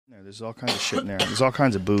There's all kinds of shit in there. There's all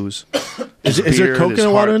kinds of booze. Is there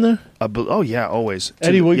coconut water in there? Oh, yeah, always.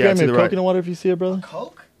 Eddie, will you grab me a coconut water if you see it, brother?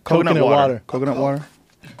 Coke? Coconut water. Coconut water?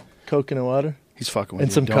 Coconut water? He's fucking with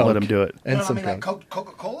and you. Some Don't Coke. let him do it. And some like Coke.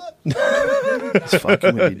 Coca-Cola? He's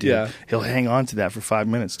fucking with you, dude. Yeah. He'll hang on to that for 5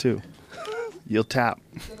 minutes, too. You'll tap.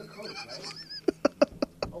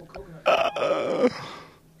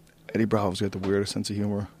 Eddie Bravo's got the weirdest sense of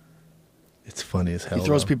humor. It's funny as hell. He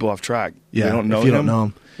throws though. people off track. Yeah, They don't know if you him. don't know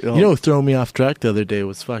him. You know who threw me off track the other day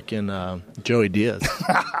was fucking Joey Diaz.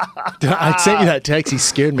 I sent you that text. He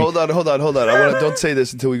scared me. Hold on. Don't say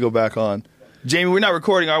this until we go back on. Jamie, we're not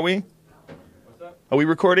recording, are we? What's that? Are we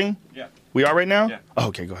recording? Yeah. We are right now? Yeah. Oh,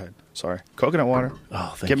 okay, go ahead. Sorry. Coconut water.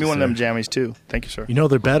 Oh, thank Get me you, one sir. of them jammies, too. Thank you, sir. You know,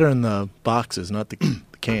 they're better in the boxes, not the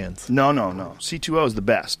cans. No. C2O is the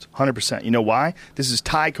best. 100%. You know why? This is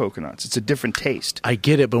Thai coconuts. It's a different taste. I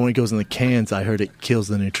get it, but when it goes in the cans, I heard it kills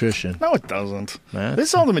the nutrition. No, it doesn't. Man.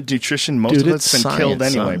 This Ultimate Nutrition, most Dude, of it's been it's killed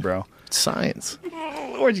science, anyway, son. bro. It's science.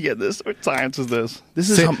 Where'd you get this? What science is this? This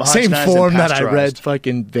is Same homogenized and form that I read pasteurized.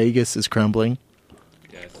 fucking Vegas is crumbling.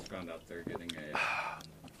 Yeah, I just found out they're getting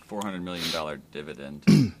a $400 million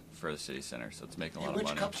dividend for the city center, so it's making a lot of Which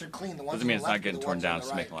money. cups are clean? The ones Doesn't mean on it's the not left or getting the torn ones down, on it's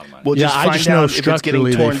the making a lot of money. Well, Yeah, just I find just know out if it's getting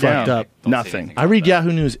structurally they torn fucked down. up. Don't say Nothing. anything I read about that.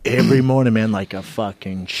 Yahoo News every morning, man, like a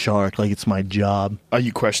fucking shark, like it's my job. Are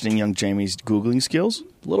you questioning young Jamie's Googling skills?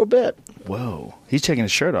 A little bit. Whoa. He's taking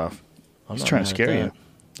his shirt off. I'm He's not trying to mad scare at you. that.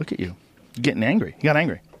 Look at you. You're getting angry. He got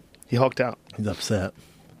angry. He hulked out. He's upset.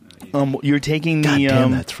 You're taking God the...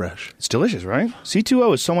 damn, that's fresh. It's delicious, right?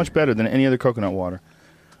 C2O is so much better than any other coconut water.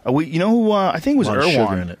 You know who, I think it was A lot of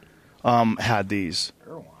sugar in Erwan, it. had these.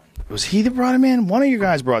 Was he that brought him in? One of you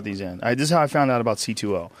guys brought these in. This is how I found out about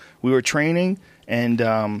C2O. We were training, and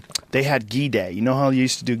they had Ghee Day. You know how you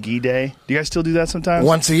used to do Ghee Day? Do you guys still do that sometimes?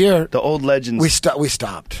 Once a year. The old legends. We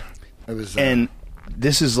stopped. It was And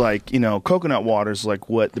this is like, coconut water is like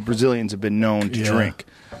what the Brazilians have been known to Yeah. drink.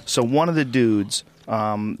 So one of the dudes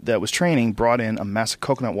that was training brought in a mass of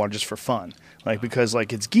coconut water just for fun. Because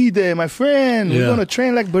it's Ghee Day, my friend. We're Yeah. going to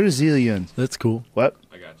train like Brazilians. That's cool. What?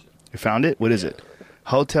 I got you. You found it? What is it?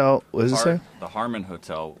 Hotel, what does it say? The Harmon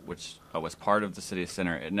Hotel, which was part of the city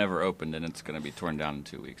center, it never opened, and it's going to be torn down in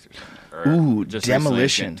 2 weeks or something. Or Ooh, just recently it's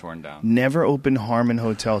demolition. getting torn down. Never opened Harmon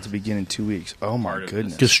Hotel to begin in 2 weeks. Oh, my Part of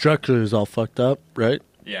goodness. Because structure is all fucked up, right?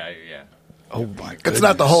 Yeah. Oh, my goodness. it's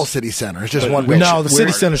not the whole city center. It's just one. No, the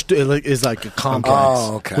city where- center is like a complex.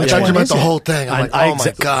 Oh, okay. Which I thought one you meant is the it? whole thing. I'm like, oh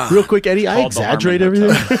my god. Real quick, Eddie, I Called the exaggerate Harmon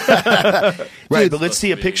everything. Right, but let's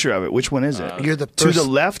see a picture of it. Which one is it? You're the To first- the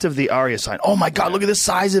left of the Aria sign. Oh, my God, look at the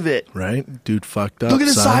size of it. Right? Dude fucked up. Look at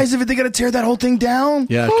the son. size of it. They got to tear that whole thing down?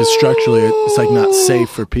 Yeah, because structurally it's like not safe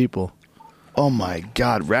for people. Oh, my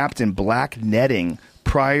God. Wrapped in black netting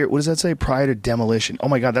prior, what does that say? Prior to demolition. Oh,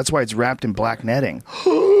 my God, that's why it's wrapped in black netting.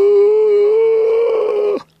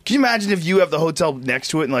 Can you imagine if you have the hotel next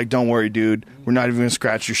to it and don't worry, dude, we're not even going to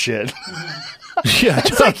scratch your shit. Yeah,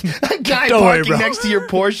 A guy Don't worry, parking bro. next to your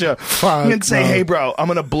Porsche. I'm going to say, no. hey, bro, I'm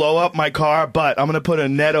going to blow up my car, but I'm going to put a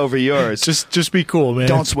net over yours. just be cool, man.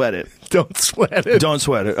 Don't sweat it. Don't sweat it. Don't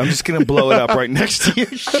sweat it. I'm just going to blow it up right next to your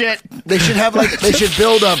shit. They should have they should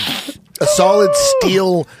build a solid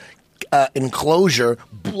steel enclosure,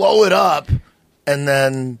 blow it up, and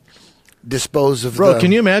then dispose of. Bro,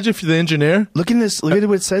 can you imagine if you're the engineer? Look at this. Look at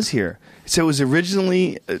what it says here. So it was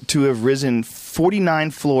originally to have risen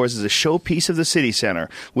 49 floors as a showpiece of the city center,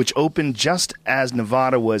 which opened just as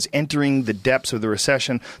Nevada was entering the depths of the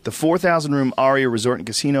recession. The 4,000-room Aria Resort and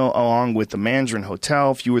Casino, along with the Mandarin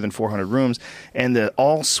Hotel, fewer than 400 rooms, and the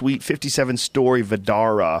all-suite 57-story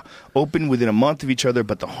Vidara, opened within a month of each other,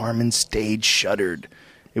 but the Harmon stage shuttered.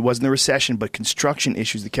 It wasn't the recession, but construction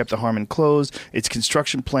issues that kept the Harmon closed. Its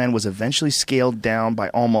construction plan was eventually scaled down by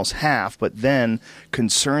almost half, but then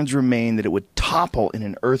concerns remained that it would topple in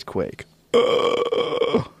an earthquake.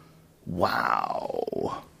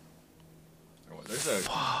 Wow. There's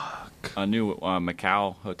a new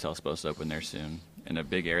Macau hotel supposed to open there soon in a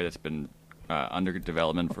big area that's been under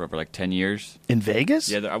development for over 10 years. In Vegas?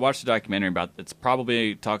 Yeah, I watched a documentary about it's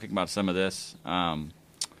probably talking about some of this.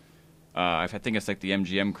 I think it's the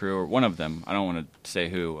MGM crew or one of them. I don't want to say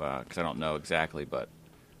who because I don't know exactly, but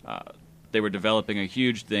they were developing a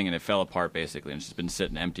huge thing and it fell apart basically, and it's just been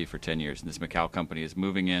sitting empty for 10 years. And this Macau company is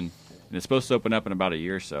moving in, and it's supposed to open up in about a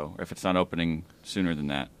year or so, or if it's not opening sooner than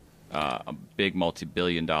that. A big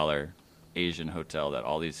multi-billion-dollar Asian hotel that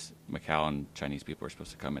all these Macau and Chinese people are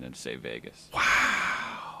supposed to come in and save Vegas.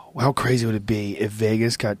 Wow. How crazy would it be if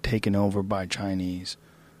Vegas got taken over by Chinese?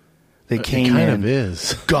 They It came kind in, of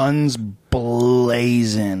is. guns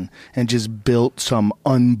blazing, and just built some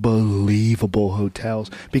unbelievable hotels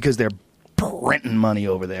because they're printing money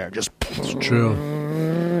over there. Just True.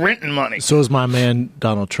 printing money. So is my man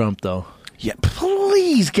Donald Trump, though. Yeah,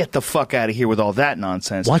 please get the fuck out of here with all that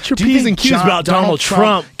nonsense. Watch your Do you P's think and Q's about Donald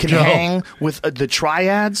Trump, can Joe. hang with the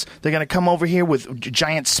triads? They're going to come over here with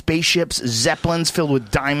giant spaceships, zeppelins filled with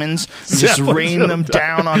diamonds, and just Zeppelins rain filled them with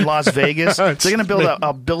down on Las Vegas. They're It's going to build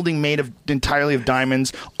a building made entirely of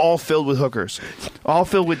diamonds, all filled with hookers, all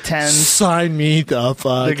filled with tens. Sign me the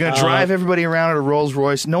fuck. They're going to drive everybody around at a Rolls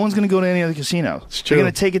Royce. No one's going to go to any other casino. They're true.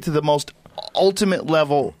 going to take it to the most ultimate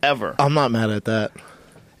level ever. I'm not mad at that.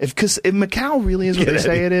 Because if Macau really is what they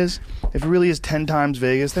say it is, if it really is 10 times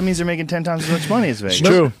Vegas, that means they're making 10 times as much money as Vegas.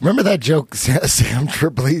 True. Remember that joke Sam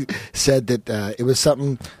Tripoli said that it was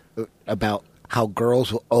something about how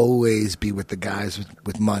girls will always be with the guys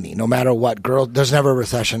with money, no matter what. Girls, there's never a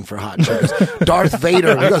recession for hot chicks. Darth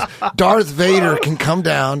Vader, he goes, Darth Vader can come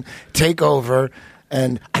down, take over,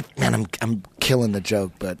 and I'm killing the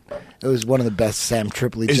joke, but it was one of the best Sam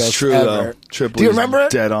Tripoli It's jokes true, ever. though. Tripoli's Do you remember it?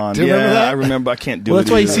 Dead on. Do you remember that? I remember. I can't do Well, it.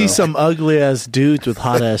 that's why you either, see though. some ugly ass dudes with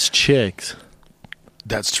hot ass chicks.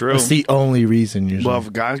 That's true. That's the only reason usually. Well, if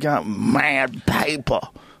a guy's got mad paper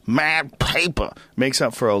makes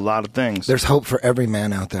up for a lot of things. There's hope for every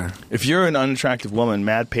man out there. If you're an unattractive woman,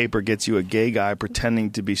 mad paper gets you a gay guy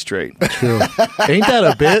pretending to be straight. True. Ain't that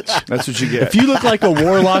a bitch? That's what you get. If you look like a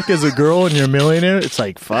warlock as a girl and you're a millionaire, it's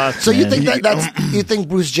like fuck. So you man. think that's you think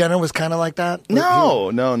Bruce Jenner was kind of like that?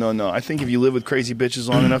 No. I think if you live with crazy bitches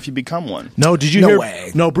long enough, you become one. No, did you No hear?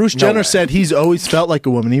 way. No, Bruce No Jenner way. said he's always felt like a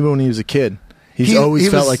woman, even when he was a kid. He's always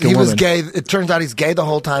felt like a he woman. was gay. It turns out he's gay the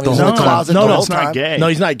whole time. He was The in the whole time. closet No, the no, whole it's not time. gay. No,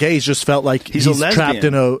 he's not gay. He's just felt like He's he's a trapped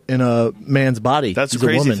lesbian. in a man's body. That's the He's a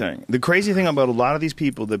crazy woman. thing. The crazy thing about a lot of these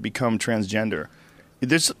people that become transgender,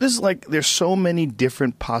 there's so many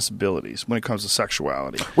different possibilities when it comes to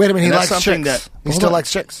sexuality. Wait a minute, he And that's likes something chicks. He hold still on.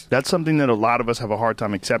 likes chicks. That's something that a lot of us have a hard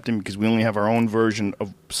time accepting because we only have our own version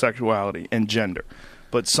of sexuality and gender.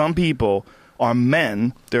 But some people are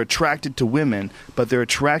men, they're attracted to women, but they're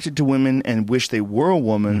attracted to women and wish they were a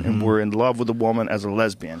woman and were in love with a woman as a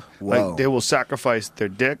lesbian. Whoa. Like they will sacrifice their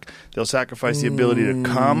dick, they'll sacrifice the ability to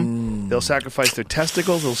come, they'll sacrifice their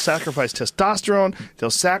testicles, they'll sacrifice testosterone,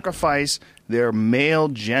 they'll sacrifice their male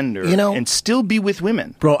gender and still be with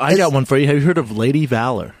women. Bro, I got one for you. Have you heard of Lady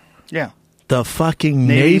Valor? Yeah. The fucking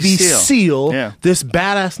Navy Navy SEAL. SEAL. Yeah. This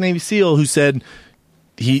badass Navy SEAL who said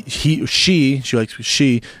she likes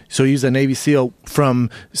she. So he's a Navy SEAL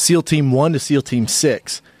from SEAL Team 1 to SEAL Team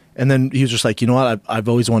 6. And then he was just like, you know what? I've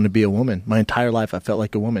always wanted to be a woman. My entire life I felt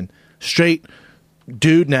like a woman. Straight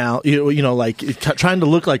dude now, you know, like trying to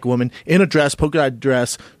look like a woman in a dress, polka dot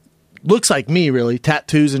dress. Looks like me, really.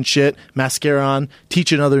 Tattoos and shit, mascara on,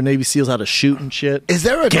 teaching other Navy SEALs how to shoot and shit. Is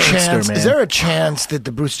there a Gangster, chance? man. Is there a chance that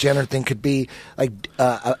the Bruce Jenner thing could be like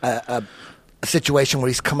a situation where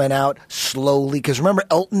he's coming out slowly? Because remember,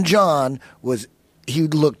 Elton John he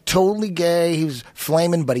looked totally gay. He was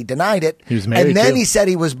flaming, but he denied it. He was married, and then too. he said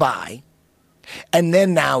he was bi. And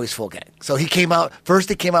then now he's full gay. So he came out first.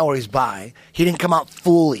 He came out where he's bi. He didn't come out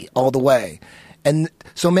fully all the way. And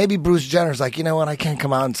so maybe Bruce Jenner's like, you know what? I can't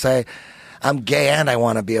come out and say I'm gay and I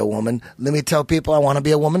want to be a woman. Let me tell people I want to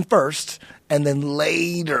be a woman first, and then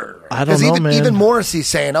later. I don't know, man. Even Morrissey's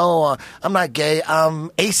saying, "Oh, I'm not gay. I'm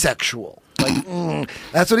asexual." Like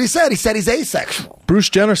that's what he said. He said he's asexual. Bruce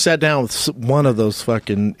Jenner sat down with one of those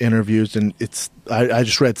fucking interviews, and I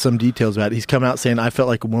just read some details about it. He's come out saying, I felt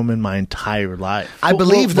like a woman my entire life. I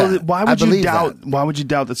believe that. Why I would you believe doubt? that. Why would you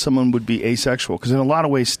doubt that someone would be asexual? Because in a lot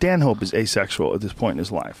of ways, Stanhope is asexual at this point in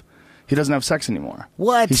his life. He doesn't have sex anymore.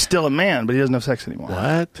 What? He's still a man, but he doesn't have sex anymore.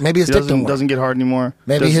 What? Maybe his He dick don't work. doesn't get hard anymore.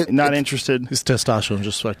 Maybe not interested. His testosterone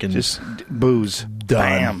just fucking... Just booze.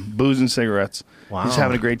 Bam. Booze and cigarettes. Wow. He's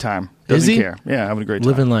having a great time. Is Doesn't he? care. Yeah, having a great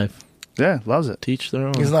time. living life. Yeah, loves it. Teach their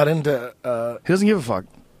own. He's not into. He doesn't give a fuck.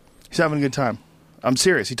 He's having a good time. I'm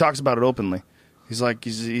serious. He talks about it openly. He's like,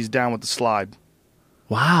 he's down with the slide.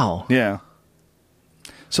 Wow. Yeah.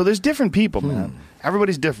 So there's different people, man.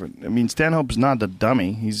 Everybody's different. I mean, Stanhope's not the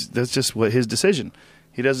dummy. That's just what his decision.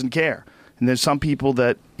 He doesn't care. And there's some people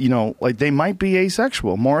that, like they might be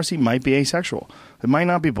asexual. Morrissey might be asexual. It might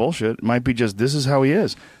not be bullshit. It might be just this is how he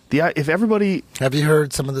is. If everybody, Have you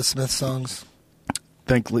heard some of the Smith songs?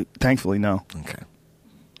 thankfully, no. Okay.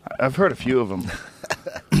 I've heard a few of them,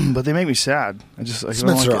 but they make me sad. I don't Smiths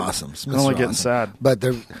like are it. awesome. I Smiths don't like are getting awesome. sad. But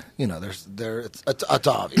it's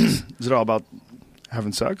obvious. Is it all about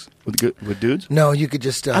having sex with dudes? No, you could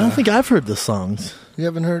just. I don't think I've heard the songs. You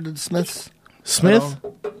haven't heard of the Smiths? Smith?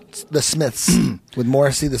 The Smiths with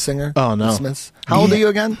Morrissey, the singer. Oh, no. The Smiths. How old are you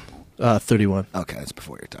again? 31. Okay, it's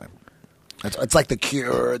before your time. It's like the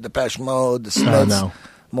Cure, the Depeche Mode, the Smiths, no.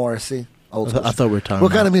 Morrissey. Old school. I thought we were talking What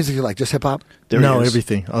about. kind of music do you like? Just hip hop? No, he is.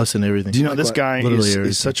 everything. I listen to everything. Do you know Like this what? guy Literally is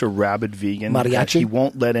everything. such a rabid vegan? Mariachi? that He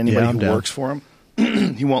won't let anybody Yeah, I'm who down. works for him.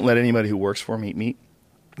 He won't let anybody who works for him eat meat.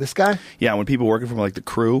 This guy? Yeah, when people working for him, like the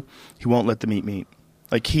crew, he won't let them eat meat.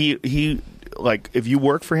 Like he like if you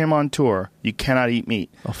work for him on tour, you cannot eat meat.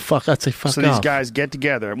 Oh, fuck. I'd say fuck So off. these guys get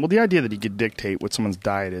together. Well, the idea that he could dictate what someone's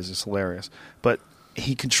diet is hilarious. But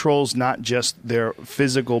he controls not just their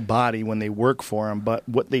physical body when they work for him, but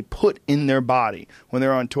what they put in their body when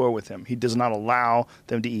they're on tour with him. He does not allow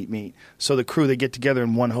them to eat meat. So the crew, they get together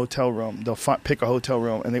in one hotel room. They'll pick a hotel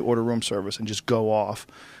room and they order room service and just go off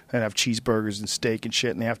and have cheeseburgers and steak and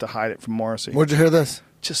shit, and they have to hide it from Morrissey. Where'd you hear this?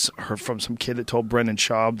 Just heard from some kid that told Brendan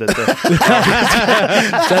Schaub that the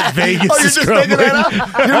That Vegas Oh, you're is just making that up?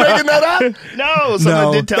 You're making that up? no, someone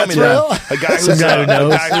No, did tell me that's real? that. A guy Some who's guy who a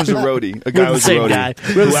knows. guy who's a roadie. A We're guy the who's a same roadie. guy.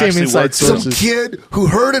 We're who the same actually inside works for him. Some sources. kid who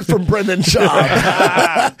heard it from Brendan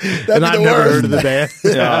Schaub. That'd And be I've the never worst. heard of the band.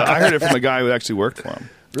 Yeah, I heard it from a guy who actually worked for him.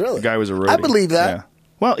 Really? The guy was a roadie. I believe that. Yeah.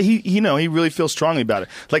 Well, he really feels strongly about it.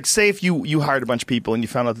 Like, say if you hired a bunch of people and you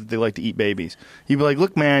found out that they like to eat babies, you'd be like,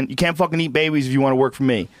 "Look, man, you can't fucking eat babies if you want to work for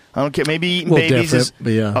me. I don't care. Maybe eating Little babies is different,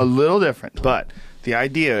 but yeah. a little different, but the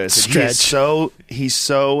idea is that he's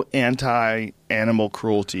so anti-animal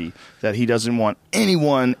cruelty that he doesn't want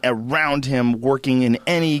anyone around him working in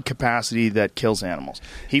any capacity that kills animals.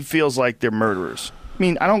 He feels like they're murderers. I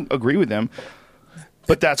mean, I don't agree with him,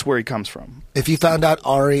 but that's where he comes from. If you found out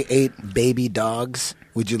Ari ate baby dogs,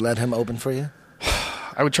 would you let him open for you?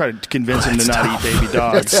 I would try to convince him to not eat baby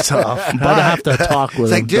dogs. It's tough. I'd have to talk with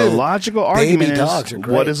It's like, him. dude, The logical baby argument dogs are is,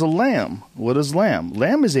 great. what is a lamb? What is lamb?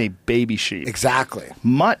 Lamb is a baby sheep. Exactly.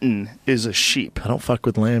 Mutton is a sheep. I don't fuck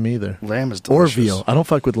with lamb either. Lamb is Or delicious. veal. I don't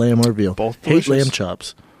fuck with lamb or veal. Both Hate delicious. lamb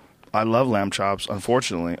chops. I love lamb chops.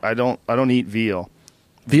 Unfortunately, I don't eat veal.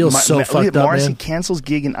 Veal's so look fucked at up, Morrissey man. cancels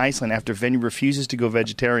gig in Iceland after venue refuses to go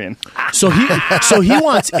vegetarian. So he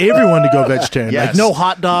wants everyone to go vegetarian. Yes. Like no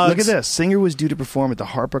hot dogs. Look at this. Singer was due to perform at the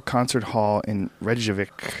Harper Concert Hall in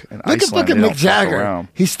Reykjavik in Look Iceland. at They don't Mick fuck Jagger. around.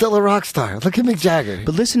 He's still a rock star. Look at Mick Jagger.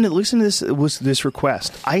 But listen to this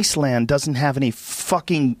request. Iceland doesn't have any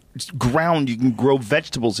fucking ground you can grow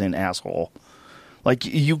vegetables in, asshole. Like,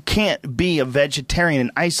 you can't be a vegetarian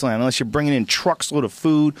in Iceland unless you're bringing in trucks load of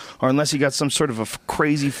food or unless you got some sort of a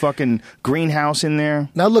crazy fucking greenhouse in there.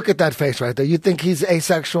 Now look at that face right there. You think he's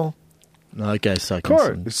asexual? No, that guy's sucking. Of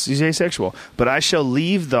course, he's asexual. But I shall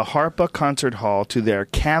leave the Harpa Concert Hall to their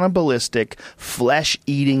cannibalistic,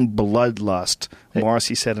 flesh-eating bloodlust,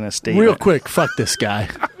 Morrissey said in a statement. Real quick, fuck this guy.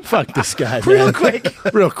 Fuck this guy, man. Real quick.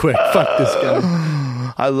 Real quick, fuck this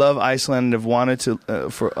guy. I love Iceland and have wanted to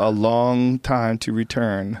for a long time to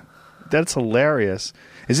return. That's hilarious.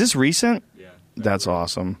 Is this recent? Yeah. That's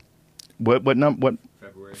awesome. What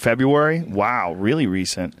February? Wow, really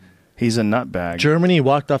recent. He's a nutbag. Germany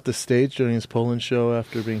walked off the stage during his Poland show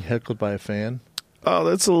after being heckled by a fan. Oh,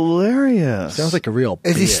 that's hilarious. Sounds like a real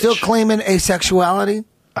Is he bitch. still claiming asexuality?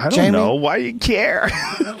 I don't Jamie? know. Why do you care?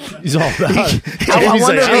 He's all about it. I He's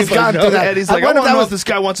wonder like, if he's I gone don't to know. that. Eddie's I like, I wonder want if to know that if this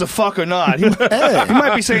guy wants to fuck or not. He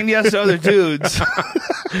might be saying yes to other dudes.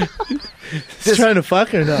 He's trying to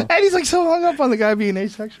fuck or no? Eddie's like so hung up on the guy being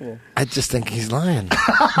asexual. I just think he's lying. Well,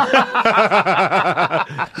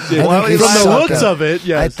 he's from the sucking. looks of it,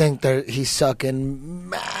 yes. I think he's sucking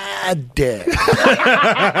mad dick.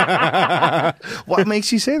 What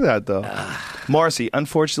makes you say that, though? Morrissey,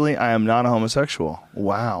 unfortunately, I am not a homosexual.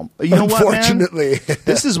 Wow. You know what, man? Unfortunately.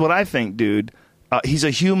 This is what I think, dude. He's a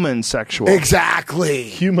human sexual.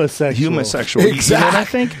 Exactly. Humasexual. Humasexual. You know what I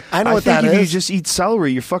think? I know what think that if you is. just eat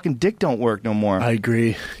celery, your fucking dick don't work no more. I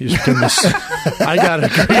agree. You're just gonna I gotta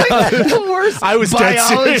agree. The worst I was dead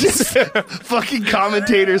biologists, serious. fucking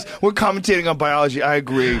commentators. We're commentating on biology. I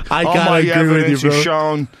agree. I All gotta my agree with you, evidence bro. is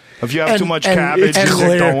shown. If you have And- too much and cabbage, it's your dick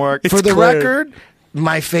clear. don't work. It's For the clear. record,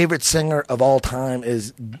 my favorite singer of all time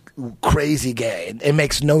is Crazy Gay. It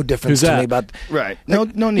makes no difference Who's to that? me about Right. No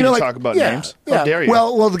need to talk about names. How dare you?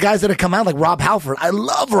 Well, the guys that have come out like Rob Halford. I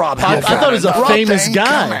love Rob Halford. I thought he was a Rob famous ain't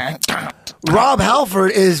guy. coming. Rob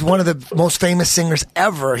Halford is one of the most famous singers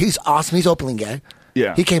ever. He's awesome. He's openly gay.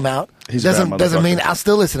 Yeah. He came out. He's a bad doesn't mean motherfucker. I'll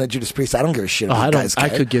still listen to Judas Priest. I don't give a shit. Oh, if I that don't. guy's I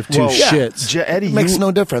gay. could give two Well, shits. Eddie, It makes you-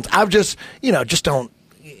 no difference. I've just just don't.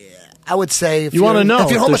 I would say if You wanna know if you're if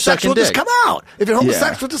they're homosexual, sucking just dick. come out. If you're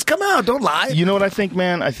homosexual, just come out. Don't lie. You know what I think,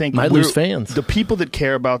 man? I think Might lose fans. The people that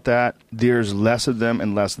care about that, there's less of them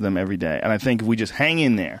and less of them every day. And I think if we just hang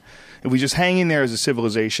in there, as a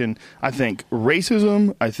civilization, I think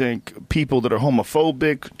racism, I think people that are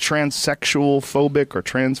homophobic, transsexual phobic, or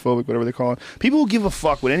transphobic, whatever they call it, people who give a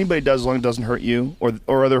fuck what anybody does as long as it doesn't hurt you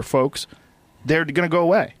or other folks, they're going to go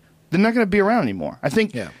away. They're not going to be around anymore. I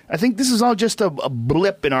think this is all just a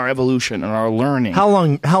blip in our evolution and our learning. How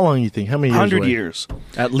long you think? How many years? 100 away? years.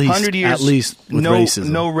 At least. 100 years. At least with no racism.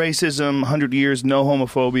 No racism. 100 years. No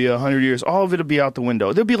homophobia. 100 years. All of it will be out the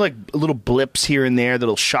window. There'll be like little blips here and there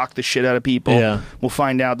that'll shock the shit out of people. Yeah. We'll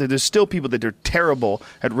find out that there's still people that are terrible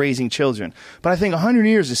at raising children. But I think 100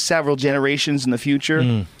 years is several generations in the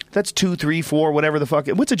future. That's 2, 3, 4, whatever the fuck.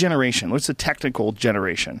 What's a generation? What's the technical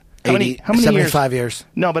generation? How many 75 years?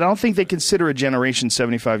 No, but I don't think they consider a generation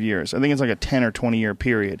 75 years. I think it's like a 10 or 20 year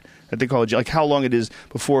period that they call it. Like how long it is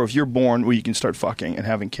before, if you're born, where you can start fucking and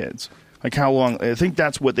having kids. Like how long? I think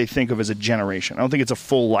that's what they think of as a generation. I don't think it's a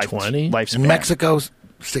full life. 20? Lifespan. In Mexico's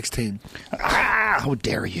 16. How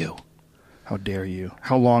dare you? How dare you?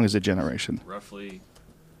 How long is a generation? Roughly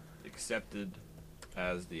accepted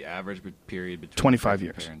as the average period between 25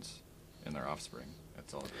 years. Parents and their offspring.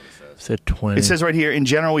 That's all it really says. Said 20. It says right here, in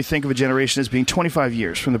general, we think of a generation as being 25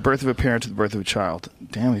 years from the birth of a parent to the birth of a child.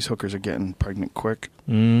 Damn, these hookers are getting pregnant quick.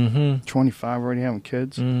 25, already having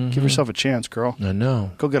kids. Give yourself a chance, girl. I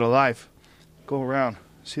know. Go get a life. Go around.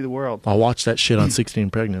 See the world. I'll watch that shit on 16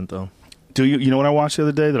 Pregnant, though. Do you? You know what I watched the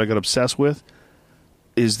other day that I got obsessed with?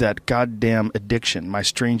 Is that goddamn Addiction, My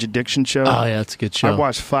Strange Addiction show. Oh, yeah, it's a good show. I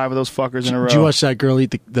watched 5 of those fuckers in a row. Did you watch that girl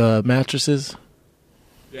eat the mattresses?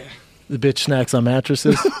 Yeah. The bitch snacks on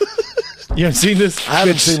mattresses. You haven't seen this? I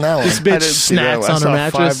haven't seen that one. This I bitch didn't see that snacks one. I on her saw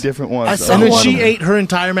mattress. 5 different ones. I though. saw And then one she of them. ate her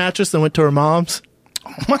entire mattress and went to her mom's.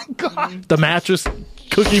 Oh my god! The mattress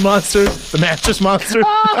Cookie Monster. The mattress monster.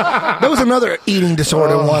 There was another eating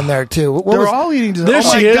disorder one there, too. What They're was, all eating. There oh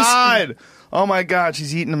my she is. god! Oh my god!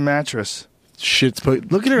 She's eating a mattress. Shit's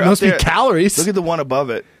put. Look at her. Must up there. be calories. Look at the one above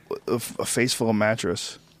it. A face full of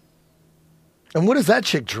mattress. and what is that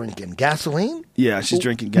chick drinking? Gasoline? Yeah, she's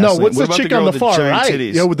drinking No, gasoline. what's What the about chick girl on the with far giant right?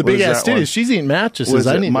 Titties? Yeah, with the What big is ass that one? titties. She's eating mattresses. What is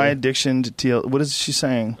I it? need My to- addiction to TL. What is she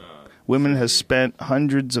saying? Women has spent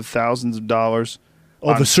hundreds of thousands of dollars. Oh,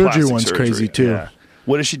 on the surgery plastic one's surgery. crazy, too. Yeah.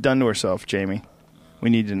 What has she done to herself, Jamie? We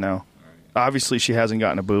need to know. Obviously, she hasn't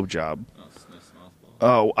gotten a boob job.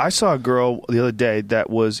 Oh, I saw a girl the other day that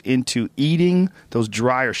was into eating those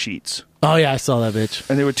dryer sheets. Oh, yeah, I saw that bitch.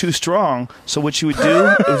 And they were too strong. So what she would do,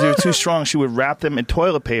 if they were too strong, she would wrap them in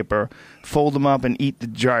toilet paper, fold them up, and eat the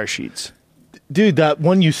dryer sheets. Dude, that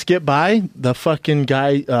one you skip by, the fucking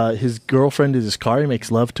guy, his girlfriend is his car. He makes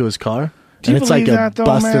love to his car. Do you and it's like believe a that, though,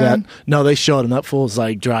 busted man? No, they showed him. That fool's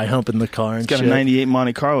like dry humping the car and He's got shit. a 98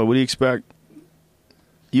 Monte Carlo. What do you expect?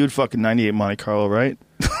 You would fucking 98 Monte Carlo, right?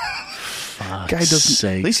 Guy doesn't.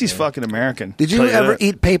 sake, At least he's man. fucking American. Did you Tell ever that.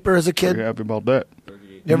 eat paper as a kid? Pretty happy about that.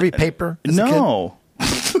 You ever eat paper as a kid? No.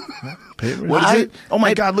 What is I- it? Oh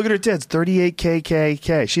my God! Look at her tits. 38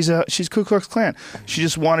 KKK. She's Ku Klux Klan. She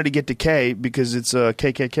just wanted to get to K because it's a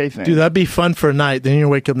KKK thing. Dude, that'd be fun for a night. Then you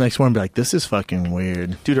wake up next morning and be like, this is fucking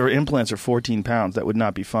weird. Dude, her implants are 14 pounds. That would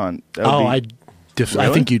not be fun. That would Oh, be, I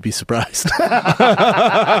Really? think you'd be surprised.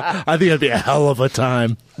 I think it'd be a hell of a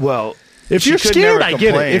time. well. If she you're could scared, never I get it.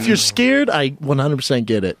 complain. If you're scared, I 100%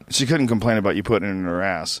 get it. She couldn't complain about you putting it in her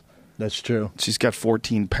ass. That's true. She's got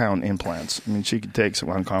 14-pound implants. I mean, she could take some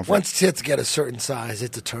uncomfortable. Once tits get a certain size,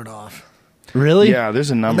 it's a turn off. Really? Yeah, there's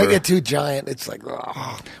a When number. they get too giant, it's like,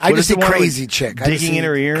 ugh. I What just is see the one crazy with chick. I digging just see in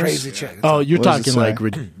her ears? Crazy chick. Oh, you're What does it talking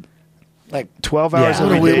say? like... Like 12 hours Yeah.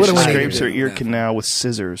 every What do day, we she need to scrapes do? her ear Yeah. canal with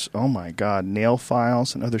scissors. Oh, my God. Nail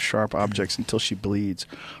files and other sharp objects until she bleeds.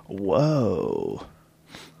 Whoa.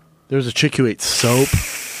 There's a chick who ate soap.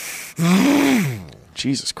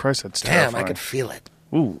 Jesus Christ, that's damn, terrifying. I could feel it.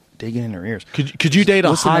 Ooh, digging in her ears. Could you date a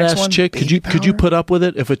What's the hot next ass one? chick? Baby Could you powder? put up with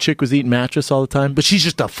it if a chick was eating mattress all the time? But she's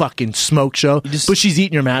just a fucking smoke show. just- but she's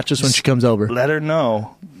eating your mattress when she comes over. Let her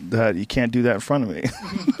know that you can't do that in front of me.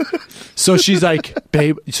 So she's like,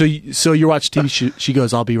 babe. So you watch TV. She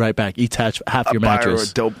goes, I'll be right back. Eats half your Buy her a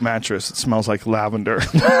mattress. dope mattress. It smells like lavender.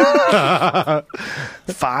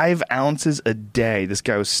 5 ounces a day. This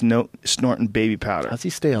guy was snorting baby powder. How's he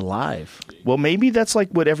stay alive? Well, maybe that's like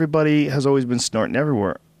what everybody has always been snorting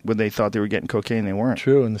everywhere. When they thought they were getting cocaine, they weren't.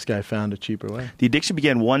 True, and this guy found a cheaper way. The addiction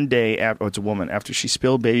began one day after, it's a woman, after she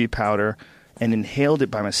spilled baby powder and inhaled it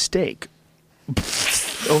by mistake.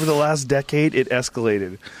 Over the last decade, it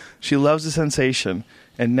escalated. She loves the sensation,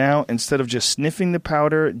 and now, instead of just sniffing the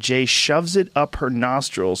powder, Jay shoves it up her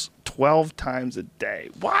nostrils 12 times a day.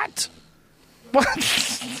 What?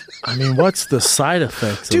 I mean, what's the side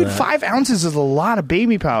effects Dude, of that? 5 ounces is a lot of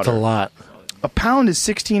baby powder. It's a lot. A pound is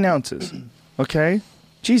 16 ounces. Okay?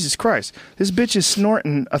 Jesus Christ. This bitch is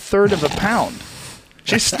snorting a third of a pound.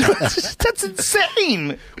 That's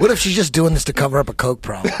insane. What if she's just doing this to cover up a coke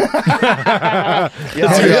problem? Yeah,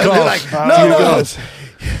 They're like, no,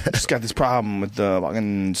 She's got this problem with the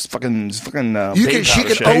fucking. She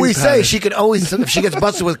could always say if she gets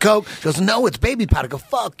busted with coke, she goes, "No, it's baby powder." Go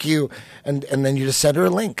fuck you, and then you just send her a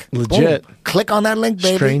link. Legit. Boom. Click on that link,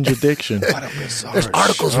 baby. Strange addiction. What a bizarre There's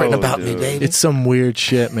articles written about me, dude. baby. It's some weird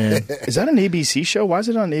shit, man. Is that an ABC show? Why is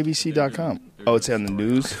it on ABC.com? Oh, it's on the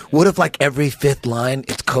news. What if like every fifth line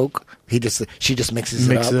it's coke? She just mixes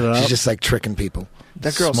it up. She's just like tricking people.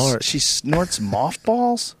 That girl, Smart. she snorts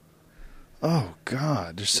mothballs. Oh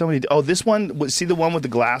God, there's so many. Oh, this one. See the one with the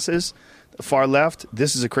glasses, far left.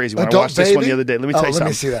 This is a crazy one. I watched this one the other day. Let me tell you something.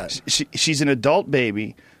 Let me see that. She's an adult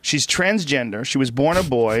baby. She's transgender. She was born a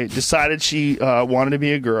boy. Decided she wanted to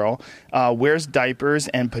be a girl. Wears diapers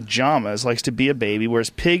and pajamas. Likes to be a baby. Wears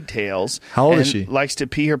pigtails. How old is and she? Likes to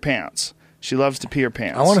pee her pants. She loves to pee her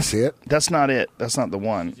pants. I want to see it. That's not it. That's not the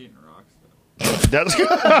one. That's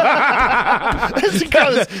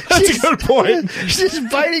a good point. She's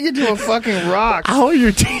biting into a fucking rock. How are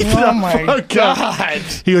your teeth? Oh my God.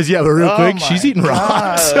 He goes, yeah, but real quick, my she's eating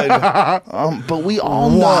rocks. But we all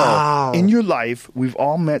Wow. know in your life, we've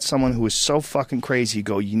all met someone who is so fucking crazy. You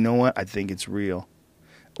go, you know what? I think it's real.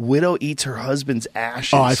 Widow eats her husband's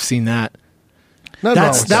ashes. Oh, I've seen that.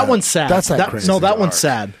 That one's sad. That's not crazy. No, that one's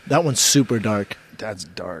Dark. sad. That one's super dark. That's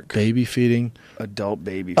dark. Baby feeding. Adult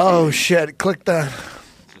baby. Oh feeding. shit! Click the.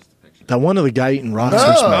 That one of the guy eating rocks.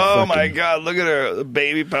 Oh my God! Look at her, the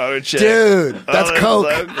baby powder chick. Dude, that's that's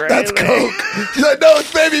coke. so crazy. That's coke. She's like, no,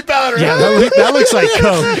 it's baby powder. Yeah, that looks like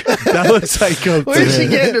coke. That looks like coke. Where did she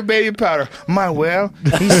get her baby powder? Well,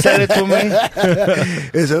 he said it to me.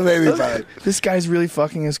 It's a baby powder. This guy's really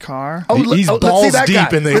fucking his car. Oh, He's let's balls see that deep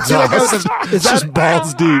guy. in the Let's see that guy with exhaust. the- Is Just that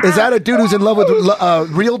balls deep. Is that a dude who's in love with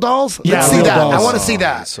real dolls? Yeah, Let's see real that. dolls. I want to see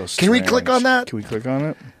that. That's so Can we click strange. on that? Can we click on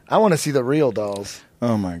it? I want to see the real dolls.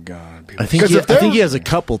 Oh my God! People I think 'Cause he, if I think there's- he has a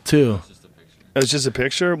couple too. it's just a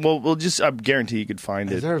picture. Well, we'll just. I guarantee you could find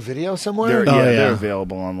Is it. there a video somewhere? They're, Oh, yeah, yeah. they're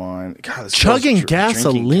available online. God, this Chugging girl's drinking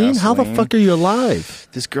gasoline? How the gasoline. fuck are you alive?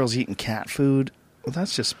 This girl's eating cat food. Well,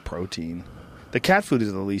 that's just protein. The cat food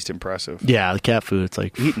is the least impressive. Yeah, the cat food. It's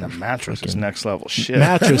like Eating a mattress is next level shit.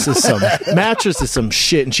 mattress is some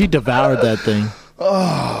shit, and she devoured that thing.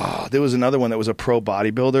 Oh, there was another one that was a pro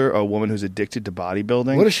bodybuilder, a woman who's addicted to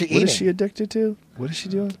bodybuilding. What is she What is eating? she addicted to? What is she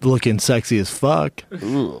doing? Looking sexy as fuck. Ugh,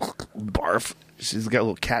 barf. She's got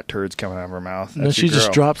little cat turds coming out of her mouth. No, That's she your just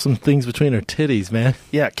girl. dropped some things between her titties, man.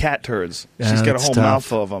 Yeah, cat turds. Yeah, She's got a that's whole tough.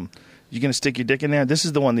 mouthful of them. You gonna stick your dick in there? This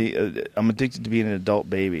is the one. I'm addicted to being an adult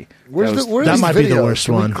baby. Where's That where's that these might be the videos? worst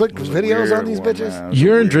Can we one. click was a videos weird on these one, bitches? man. It was a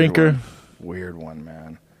Urine weird drinker. one. Weird one,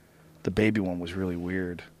 man. The baby one was really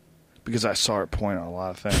weird because I saw her point on a lot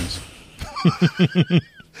of things.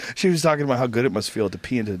 She was talking about how good it must feel to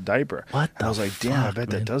pee into the diaper. What And I was the like, damn, I fuck, bet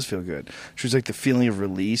man? that does feel good. She was like the feeling of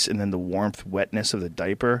release and then the warmth, wetness of the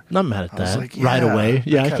diaper. Not mad at I was that. like, Right yeah, away.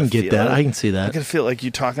 Yeah, I kinda can get feel that. it. I can see I that. can feel like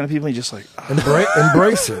you talking to people and you're just like,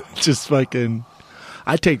 Embrace it. Just fucking.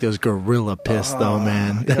 I take those gorilla piss though,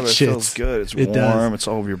 man. yeah, That but it shit's feels good. It's it warm. does. It's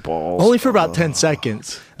all over your balls. Only for about 10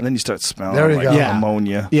 seconds. And then you start smelling There you like go. Yeah.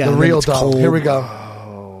 ammonia. Yeah, The and then real it's doll. cold. Here we go.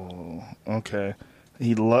 Oh, okay.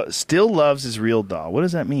 He still loves his real doll. What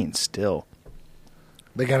does that mean? Still.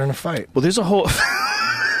 They got in a fight. Well, there's a whole.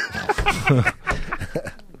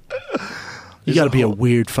 You got to be a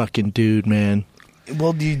weird fucking dude, man.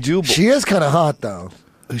 Well, you do. She is kind of hot though.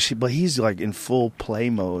 But he's like in full play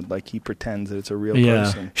mode. Like he pretends that it's a real Yeah.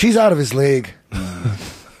 person. She's out of his league.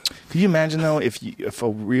 Could you imagine though if a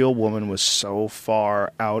real woman was so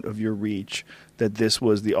far out of your reach that this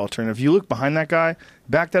was the alternative? If you look behind that guy,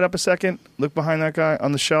 back that up a second. Look behind that guy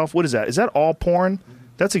on the shelf. What is that? Is that all porn?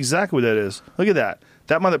 That's exactly what that is. Look at that.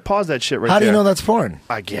 That mother pause that shit right there. How do you know that's porn?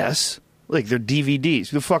 I guess. Like they're DVDs.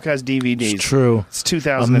 Who the fuck has DVDs? It's true. It's A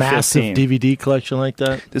 2015. massive DVD collection like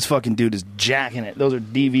that. This fucking dude is jacking it. Those are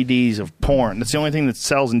DVDs of porn. That's the only thing that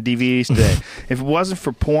sells in DVDs today. If it wasn't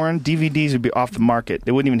for porn, DVDs would be off the market.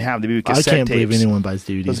 They wouldn't even have. They'd be I cassette can't believe tapes. anyone buys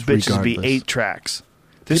DVDs. Those bitches would be regardless. 8 tracks.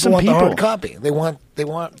 There's People some want the people. hard copy. They want. They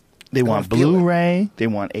want feel it. Blu-ray. They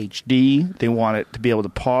want HD. They want it to be able to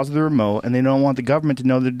pause the remote, and they don't want the government to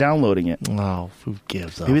know they're downloading it. Oh, who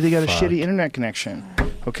gives a Maybe they got a fuck? shitty internet connection.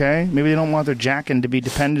 Okay, maybe they don't want their jacking to be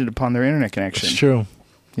dependent upon their internet connection. It's true.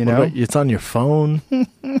 You What know, about- it's on your phone.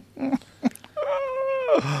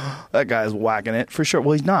 that guy's whacking it for sure.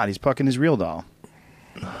 Well, he's not. He's fucking his real doll.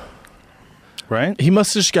 Right? He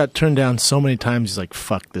must have just got turned down so many times. He's like,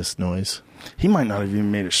 "Fuck this noise." He might not have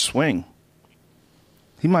even made a swing.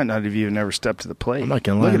 He might not have even ever stepped to the plate. I'm not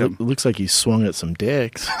gonna lie. Look at It him. looks like he swung at some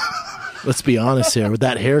dicks. Let's be honest here. With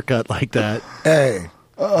that haircut like that, Hey,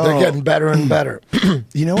 they're getting better and better.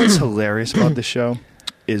 You know what's hilarious about the show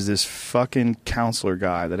is this fucking counselor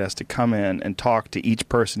guy that has to come in and talk to each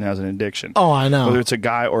person who has an addiction. Oh, I know. Whether it's a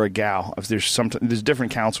guy or a gal. If there's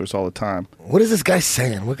different counselors all the time. What is this guy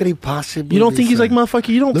saying? What could he possibly? You don't be think he's like, saying? motherfucker?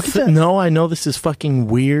 You don't Look at that. No, I know this is fucking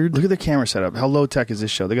weird. Look at the camera setup. How low tech is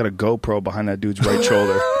this show? They got a GoPro behind that dude's right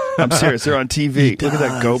shoulder. I'm serious. They're on TV. Look at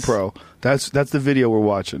that GoPro. That's the video we're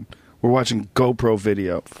watching. We're watching GoPro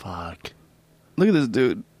video. Fuck. Look at this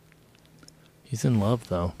dude. He's in love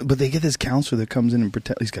though. But they get this counselor that comes in and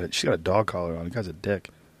pretend she's got a dog collar on. The guy's a dick.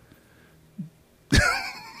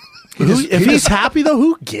 If he's happy though,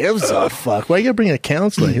 who gives a fuck? Why you gotta bring a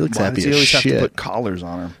counselor? He looks Why happy does he as always have to shit. put collars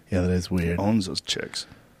on her? Yeah, that is weird. Owns those chicks.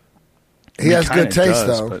 He has kinda good taste,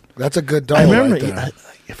 does, though. but- That's a good dog. I remember. right there.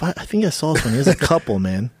 I think I saw this one. He has a couple,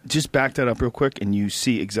 man. Just back that up real quick, and you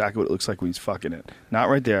see exactly what it looks like when he's fucking it. Not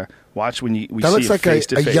right there. Watch when we that see looks him like face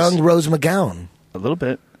to a face. young Rose McGowan. A little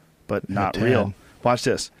bit, but not tad. real. Watch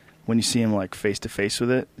this. When you see him like face to face with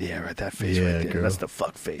it, yeah, right, that face Yeah, right there. girl. That's the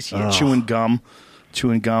fuck face. Yeah, Oh. chewing gum,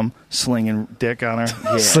 slinging dick on her.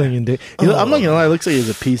 Yeah. Slinging dick. I'm not gonna lie. It looks like he has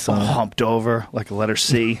a piece on. Humped over like a letter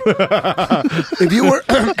C. If you were,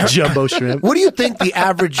 Jumbo shrimp. what do you think the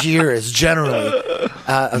average year is generally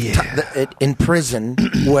in prison,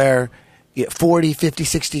 where 40, 50,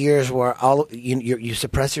 60 years, where you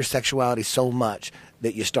suppress your sexuality so much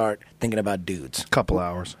that you start thinking about dudes? Couple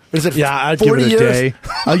hours. Is it Yeah, I'd 40 give it a years? day.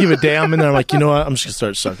 I'll give it a day. I'm in there. I'm like, you know what? I'm just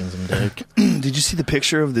gonna start sucking some dick. Did you see the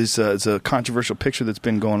picture of this? It's a controversial picture that's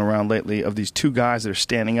been going around lately of these two guys that are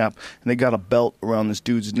standing up, and they got a belt around this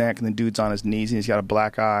dude's neck, and the dude's on his knees, and he's got a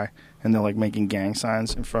black eye, and they're like making gang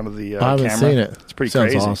signs in front of the I haven't camera. seen it. It's pretty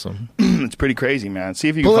Sounds crazy. awesome. It's pretty crazy, man. See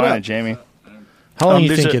if you Pull can it find up. it, Jamie. How long do you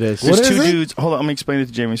There's think it is? There's What two is it? dudes. Hold on, let me explain it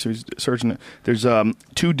to Jamie. So he's searching it. There's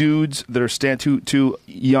two dudes that are two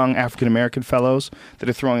young African American fellows that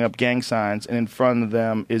are throwing up gang signs, and in front of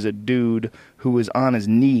them is a dude who is on his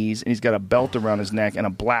knees, and he's got a belt around his neck and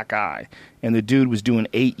a black eye. And the dude was doing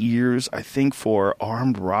 8 years, I think, for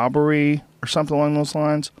armed robbery or something along those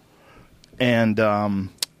lines. And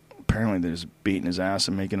apparently, they're just beating his ass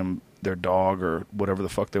and making him their dog or whatever the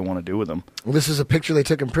fuck they want to do with him. Well, this is a picture they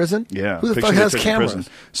took in prison? Yeah. Who the picture fuck they has took in cameras?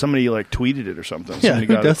 prison. Somebody like tweeted it or something. Yeah, Somebody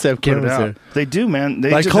who got does it, have put it cameras out. there? They do, man. They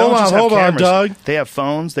Like, just, hold don't just on, have hold on, cameras. dog. They have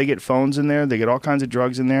phones. They get phones in there. They get all kinds of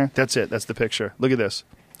drugs in there. That's it. That's the picture. Look at this.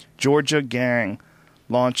 Georgia gang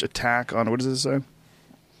launch attack on, what does this say?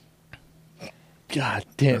 God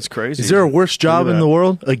damn, That's crazy. Is there a worse job Look at in that. the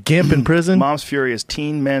world? A gimp in prison? Mom's furious.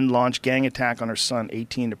 Teen men launch gang attack on her son,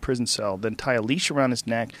 18, to prison cell. Then tie a leash around his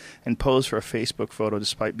neck and pose for a Facebook photo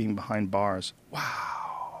despite being behind bars.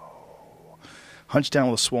 Wow. Hunched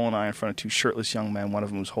down with a swollen eye in front of two shirtless young men. One of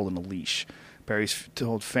them was holding a leash. Barry's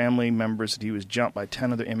told family members that he was jumped by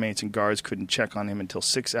 10 other inmates and guards couldn't check on him until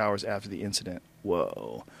 6 hours after the incident.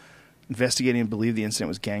 Whoa. Investigating believe the incident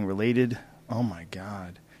was gang-related. Oh, my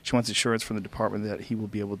God. She wants assurance from the department that he will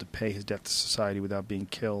be able to pay his debt to society without being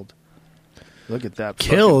killed. Look at that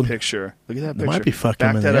Killed? fucking picture. Look at that They picture. might be fucking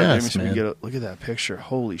Back him that in the up, ass, Jamie, so we man. can get look at that picture.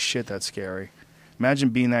 Holy shit, that's scary. Imagine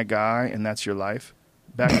being that guy and that's your life.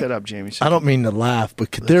 Back that up, Jamie. so I don't mean to laugh, but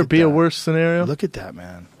could Look there at be a that. worse scenario? Look at that,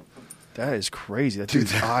 man. That is crazy. That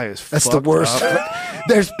dude's eye is That's the fucked worst. up.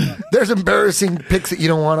 There's embarrassing pics that you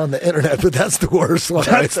don't want on the internet, but that's the worst one.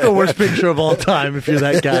 That's the worst picture of all time if you're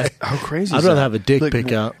that guy. How crazy I'd is rather that? have a dick Look,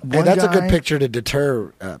 pic out. And one that's a guy- good picture to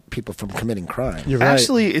deter people from committing crime. You're right.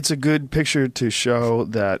 Actually, it's a good picture to show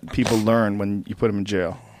that people learn when you put them in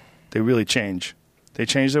jail. They really change. They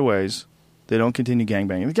change their ways. They don't continue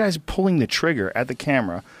gangbanging. The guy's pulling the trigger at the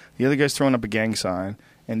camera. The other guy's throwing up a gang sign,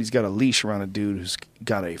 and he's got a leash around a dude who's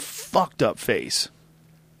got a fucked up face.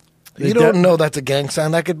 You don't know that's a gang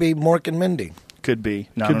sign. That could be Mork and Mindy. Could be.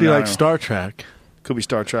 No, Could no, be no, like no. Star Trek. Could be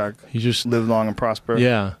Star Trek. You just Live long and prosper.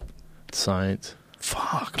 yeah, science.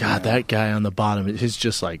 Fuck. God, man. that guy on the bottom is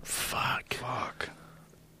just like fuck. Fuck.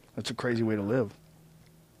 That's a crazy way to live.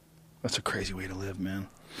 That's a crazy way to live, man.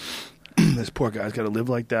 This poor guy's got to live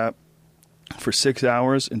like that for 6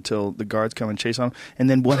 hours until the guards come and chase on him. And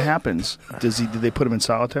then what happens? Did they put him in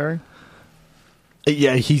solitary?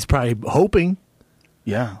 Yeah, he's probably hoping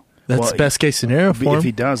Yeah. that's Well, the best case scenario for If him.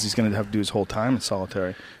 he does, he's going to have to do his whole time in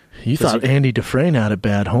solitary. You Does thought he- Andy Dufresne had it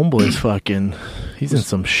bad. Homeboy's fucking. He's in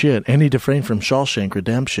some shit. Andy Dufresne from Shawshank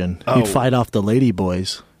Redemption. Oh. He'd fight off the lady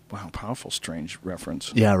boys. Wow, powerful, strange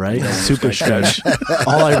reference. Yeah, right. Yeah, Super this guy- strange.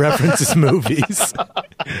 All I reference is movies.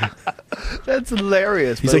 That's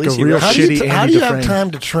hilarious. He's but like at least a real he- How do you, Shitty how Andy do you have Dufresne.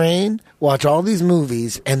 time to train, watch all these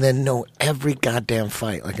movies, and then know every goddamn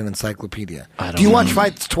fight like an encyclopedia? I don't Do you know. watch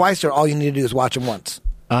fights twice, or all you need to do is watch them once?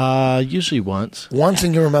 Usually once. Once,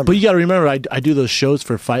 and you remember. But you got to remember, I do those shows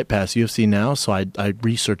for Fight Pass UFC Now, so I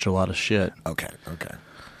research a lot of shit. Okay.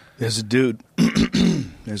 There's a dude.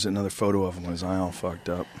 There's another photo of him with his eye all fucked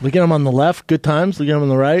up. Look at him on the left. Good times. Look at him on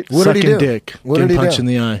the right. What did he Sucking do? dick. What Getting did he punched do? in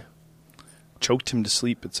the eye. Choked him to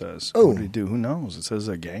sleep, it says. Oh. What did he do? Who knows? It says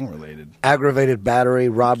gang-related. Aggravated battery,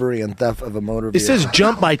 robbery, and theft of a motor It vehicle. says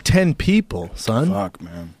jump by 10 people, son. Fuck,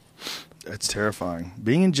 man. That's terrifying.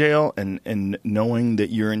 Being in jail and knowing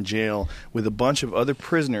that you're in jail with a bunch of other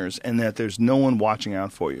prisoners and that there's no one watching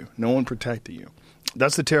out for you, no one protecting you.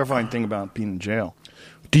 That's the terrifying thing about being in jail.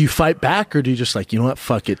 Do you fight back or do you just like, you know what,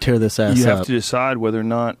 fuck it, tear this ass You up? have to decide whether or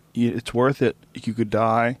not it's worth it. You could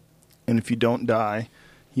die, and if you don't die,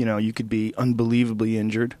 you could be unbelievably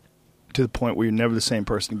injured to the point where you're never the same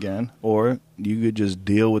person again, or you could just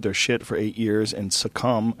deal with their shit for 8 years and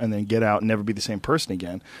succumb and then get out and never be the same person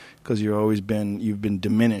again because you've been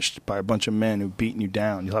diminished by a bunch of men who've beaten you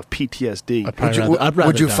down. You'll have PTSD. I'd rather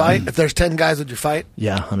Would you die. fight? If there's 10 guys, would you fight?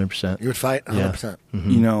 Yeah, 100%. You would fight? 100%. Yeah.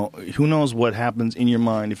 Mm-hmm. Who knows what happens in your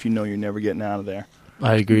mind if you know you're never getting out of there.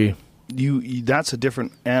 I agree. You that's a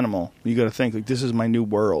different animal. You got to think, like, this is my new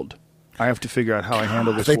world. I have to figure out how I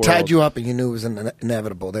handle this If they world. tied you up and you knew it was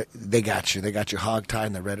inevitable, they got you. They got you hog-tied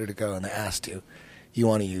and they're ready to go, and they asked you, you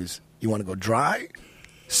want to go dry,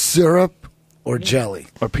 syrup, or jelly?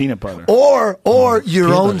 Or peanut butter. Or your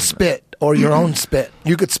Peanut own butter. spit. Or your own spit.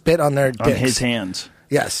 You could spit on their dicks. On his hands.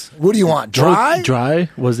 Yes. What do you want? Dry? Dry?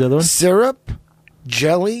 What was the other one? Syrup?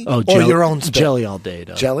 Jelly? Oh, or your own spit? Jelly all day,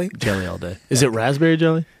 dog. Jelly? Jelly all day. Is it raspberry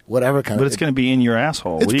jelly? Whatever kind But of. it's going to be in your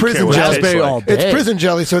asshole. It's What do you care prison what it jelly. tastes Raspberry like? all day. It's prison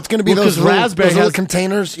jelly, so it's going to be Well, those 'cause little, raspberry those little has-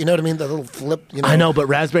 containers. You know what I mean? The little flip. I know, but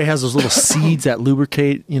raspberry has those little seeds that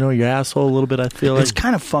lubricate, your asshole a little bit, I feel like. It's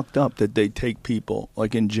kind of fucked up that they take people,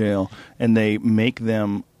 like in jail, and they make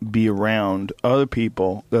them be around other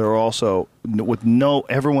people that are also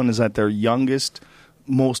everyone is at their youngest,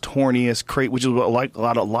 most horniest, which is like a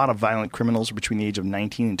lot of violent criminals are between the age of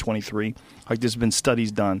 19 and 23. Like, there's been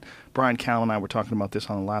studies done. Brian Cal and I were talking about this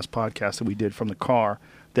on the last podcast that we did from the car,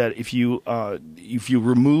 that if you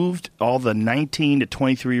removed all the 19 to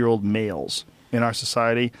 23-year-old males in our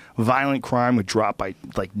society, violent crime would drop by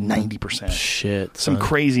like 90%. Shit, Some son.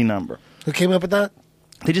 crazy number. Who came up with that?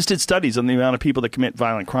 They just did studies on the amount of people that commit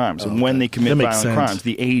violent crimes and when they commit That violent makes sense. crimes,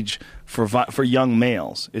 the age for young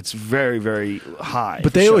males. It's very, very high.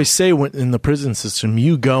 But they always say in the prison system,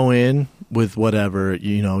 you go in with whatever,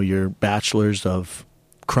 your bachelor's of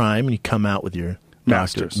crime, and you come out with your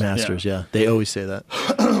Masters. Masters, yeah. They always say that.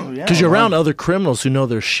 because Because you're around other criminals who know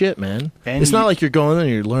their shit, man. And it's not you- like you're going in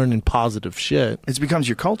and you're learning positive shit. It becomes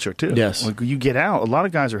your culture too. Yes. Like, you get out. A lot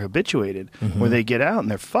of guys are habituated where they get out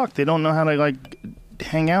and they're fucked. They don't know how to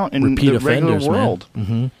hang out in Repeat the regular offenders, world.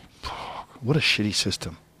 man. What a shitty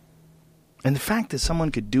system. And the fact that someone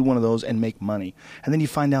could do one of those and make money, and then you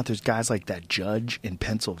find out there's guys like that judge in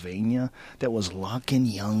Pennsylvania that was locking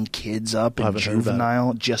young kids up in haven't heard about it.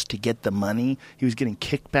 juvenile just to get the money. He was getting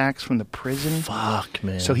kickbacks from the prison. Fuck,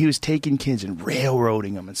 man. So he was taking kids and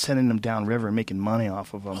railroading them and sending them downriver and making money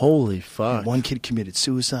off of them. Holy fuck. And one kid committed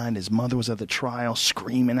suicide. His mother was at the trial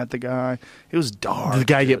screaming at the guy. It was dark. Did the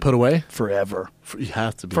guy get put away? Forever. You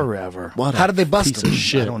have to be. Forever. What How a did they bust piece him? of I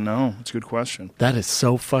shit. don't know. It's a good question. That is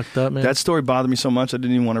so fucked up, man. That story bothered me so much I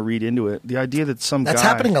didn't even want to read into it. The idea that some That's guy...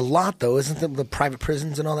 happening a lot, though, isn't it? The private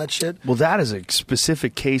prisons and all that shit. Well, that is a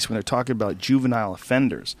specific case when they're talking about juvenile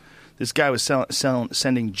offenders. This guy was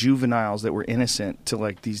sending juveniles that were innocent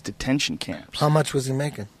to these detention camps. How much was he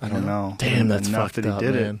making? I don't know. Damn, that's enough fucked that he up,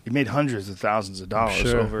 did man. it. He made hundreds of thousands of dollars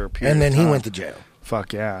Sure. over a period. And then of he time. went to jail.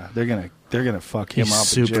 Fuck yeah, they're gonna fuck him He's up.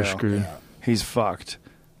 super in jail. screwed. He's fucked.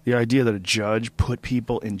 The idea that a judge put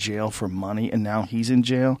people in jail for money and now he's in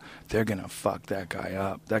jail, they're gonna fuck that guy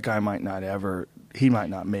up. That guy might not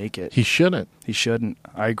make it. He shouldn't. He shouldn't.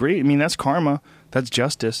 I agree. I mean, that's karma. That's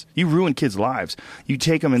justice. You ruin kids' lives. You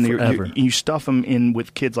take them and Forever. you stuff them in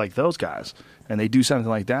with kids like those guys, and they do something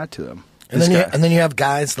like that to them. And then you have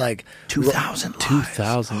guys like 2,000.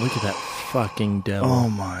 2,000. Look at that fucking devil. Oh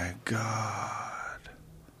my god.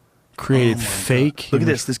 Created fake. Look at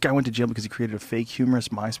this. This guy went to jail because he created a fake humorous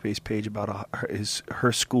MySpace page about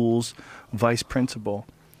her school's vice principal.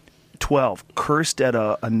 12. Cursed at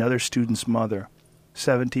another student's mother.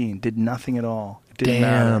 17. Did nothing at all. It didn't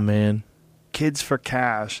matter. Damn, man. Kids for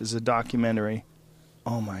Cash is a documentary.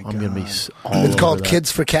 Oh my god. I'm going to be all It's over called that.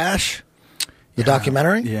 Kids for Cash, the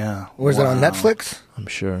documentary. Yeah. Or is it on Wow. Netflix? I'm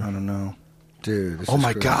sure. I don't know. Dude. This Oh is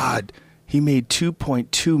my crazy. god. He made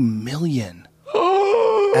 $2.2 million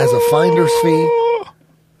As a finder's fee.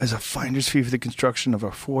 as a finder's fee for the construction of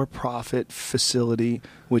a for-profit facility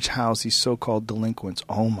which housed these so-called delinquents.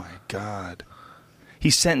 Oh my god. He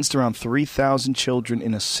sentenced around 3,000 children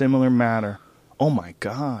in a similar manner, Oh, my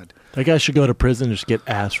God. That guy should go to prison and just get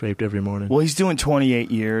ass raped every morning. Well, he's doing 28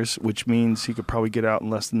 years, which means he could probably get out in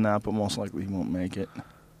less than that, but most likely he won't make it.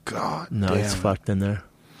 God no, damn he's it. fucked in there.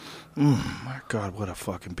 My God, what a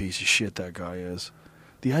fucking piece of shit that guy is.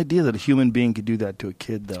 The idea that a human being could do that to a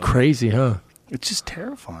kid, though. Crazy, huh? It's just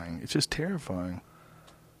terrifying. It's just terrifying.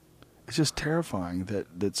 It's just terrifying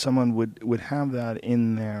that someone would have that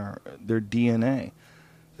in their DNA.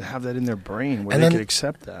 To have that in their brain where they could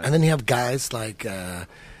accept that. And then you have guys like...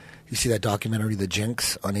 you see that documentary, The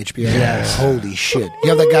Jinx, on HBO? Yes. Holy shit. You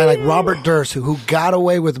have that guy like Robert Durst who got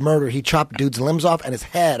away with murder. He chopped dude's limbs off and his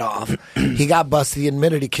head off. He got busted. He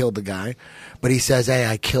admitted he killed the guy. But he says, hey,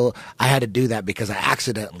 I had to do that because I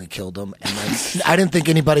accidentally killed him. And I didn't think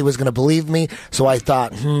anybody was going to believe me. So I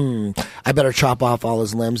thought, I better chop off all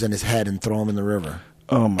his limbs and his head and throw him in the river.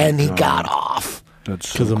 Oh my and he God. got off.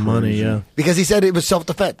 That's Because so of money, crazy. yeah. Because he said it was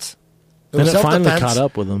self-defense. Then was it finally self-defense, caught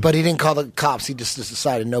up with him. But he didn't call the cops. He just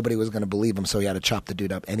decided nobody was going to believe him, so he had to chop the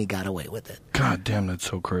dude up, and he got away with it. God damn, that's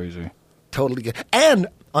so crazy. Totally good. And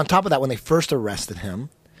on top of that, when they first arrested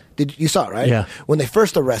him, you saw it, right? Yeah. When they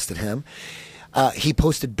first arrested him, he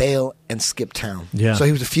posted bail and skipped town. Yeah. So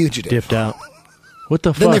he was a fugitive. Dipped out. What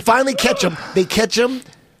the fuck? Then they finally catch him. They catch him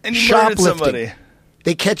And he murdered shoplifting. somebody.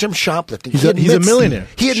 They catch him shoplifting. He's a millionaire.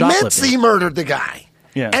 He admits Shoplifting. he murdered the guy.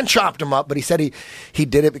 Yeah. And chopped him up, but he said he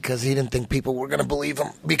did it because he didn't think people were going to believe him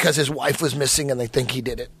because his wife was missing and they think he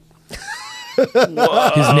did it.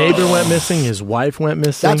 His neighbor went missing. His wife went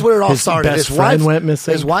missing. That's where it all his started. Best His friend wife went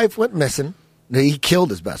missing. His wife went missing. He killed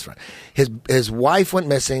his best friend. His wife went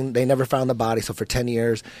missing. They never found the body. So for 10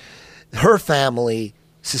 years, her family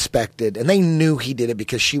suspected, and they knew he did it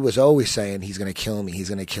because she was always saying, he's going to kill me. He's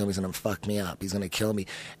going to kill me. He's going to fuck me up. He's going to kill me.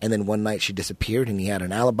 And then one night she disappeared and he had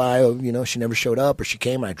an alibi of, she never showed up or she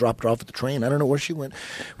came and I dropped her off at the train. I don't know where she went.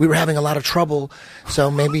 We were having a lot of trouble.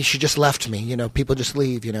 So maybe she just left me. People just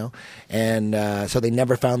leave, And so they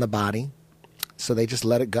never found the body. So they just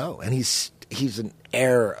let it go. And he's an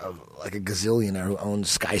heir of like a gazillionaire who owns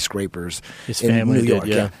skyscrapers His in family New York.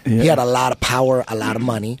 did, yeah. He had a lot of power, a lot of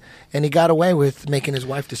money, and he got away with making his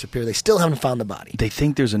wife disappear. They still haven't found the body. They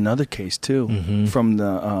think there's another case, too, from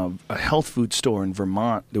a health food store in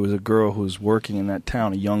Vermont. There was a girl who was working in that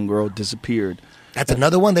town. A young girl disappeared. That's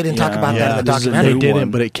another one. They didn't talk about that in the this is a documentary. new They didn't,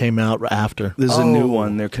 one. but it came out after. This is a new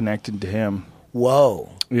one. They're connected to him. Whoa.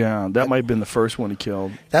 Yeah, that might have been the first one he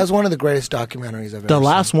killed. That was one of the greatest documentaries I've ever The seen.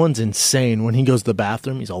 last one's insane. When he goes to the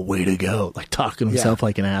bathroom, he's all, way to go. Like, talking to himself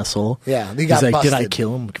like an asshole. Yeah, he he's got like, did I busted.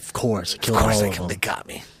 kill him? Of course. I Of killed course all they, of them. they got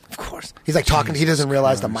me. Of course. He's like talking. He doesn't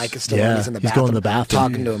realize the mic is still on. Yeah, He's in the he's bathroom. going to the bathroom.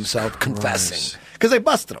 Talking to himself, confessing. Because they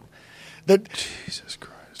busted him. Jesus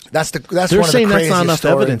Christ. That's They're one of the saying that's craziest not enough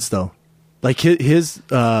stories. evidence, though. Like, his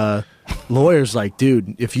lawyer's like,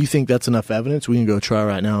 dude, if you think that's enough evidence, we can go try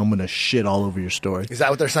right now. I'm going to shit all over your story. Is that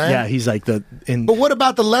what they're saying? Yeah, he's like But what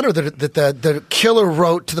about the letter that the killer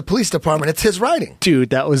wrote to the police department? It's his writing. dude,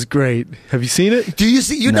 that was great. Have you seen it? Do you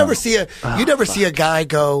see? You never see a guy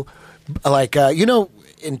go like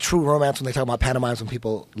in True Romance when they talk about pantomimes when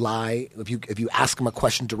people lie. If you ask them a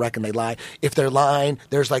question direct and they lie, if they're lying,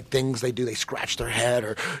 there's like things they do. They scratch their head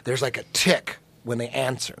or there's like a tick when they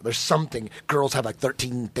answer. There's something. Girls have like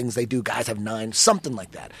 13 things they do. Guys have 9. Something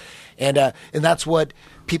like that. And that's what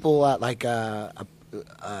people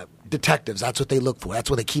detectives, that's what they look for. That's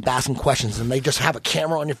what they keep asking questions. And they just have a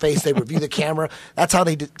camera on your face. They review the camera. That's how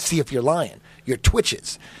they see if you're lying. Your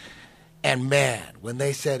twitches. And man, when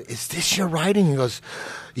they said, is this your writing? He goes,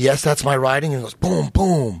 yes, that's my writing. And he goes, boom,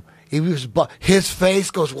 boom. His face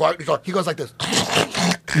goes white. He goes like this.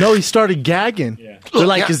 No, he started gagging. Yeah. They're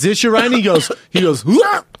like, is this your writing? He goes, He starts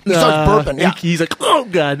burping. Yeah. He's like, oh,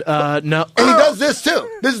 God, no. And he does this too.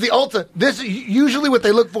 This is the ultimate. This usually what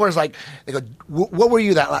they look for is like, they go, what were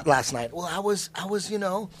you that last night? Well, I was, and I was, Yeah,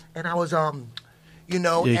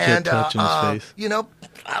 he kept touching his face.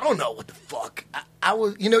 I don't know what the fuck. I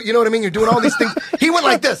was, you know what I mean? You're doing all these things. He went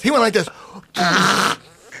like this. Yeah.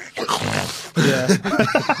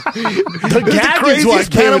 The gagging's what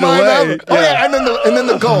gave it away. Oh yeah, and then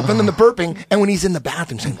the gulp, and then the burping, and when he's in the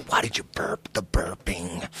bathroom saying, "Why did you burp?" The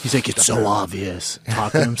burping. He's like, it's so obvious.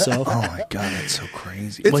 Talking to himself. Oh my God, that's so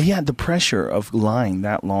crazy. Well, yeah, the pressure of lying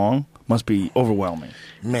that long must be overwhelming.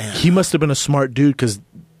 Man, He must have been a smart dude because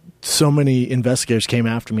so many investigators came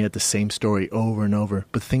after me at the same story over and over.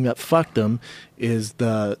 But the thing that fucked him is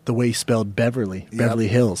the way he spelled Beverly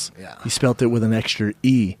Hills. Yeah. He spelled it with an extra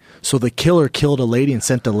E. So the killer killed a lady and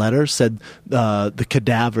sent a letter, said the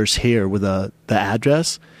cadaver's here with the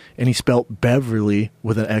address, and he spelled Beverly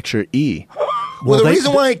with an extra E. Well, the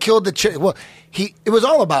reason why he killed the chick, it was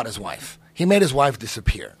all about his wife. He made his wife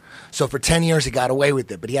disappear. So for 10 years, he got away with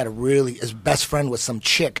it. But he had his best friend was some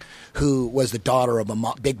chick who was the daughter of a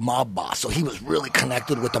big mob boss. So he was really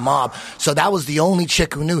connected with the mob. So that was the only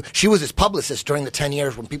chick who knew. She was his publicist during the 10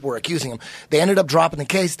 years when people were accusing him. They ended up dropping the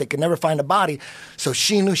case. They could never find a body. So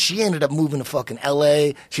she knew. She ended up moving to fucking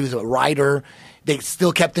L.A. She was a writer. They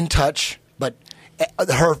still kept in touch. But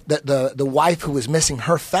the wife who was missing,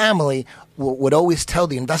 her family would always tell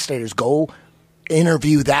the investigators, go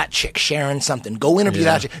interview that chick, Sharon something. Go interview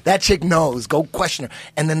that chick. That chick knows. Go question her.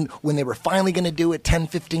 And then when they were finally going to do it 10,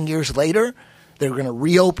 15 years later, they were going to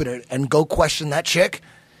reopen it and go question that chick.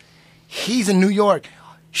 He's in New York.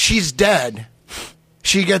 She's dead.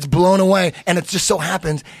 She gets blown away, and it just so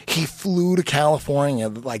happens he flew to California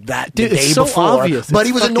like that the day so before. Obvious. But It's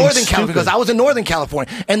he was in fucking Northern California stupid. because I was in Northern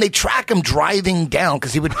California, and they track him driving down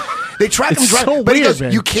because they track him It's driving. so But he weird, goes,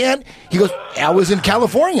 man. you can't. He goes, I was in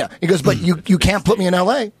California. He goes, but you can't put me in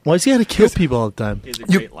L.A. Why does he have to kill people all the time? He has a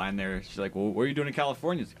great line there. She's like, well, what are you doing in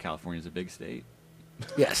California? California's a big state.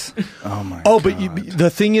 Yes. Oh my. Oh, God. but the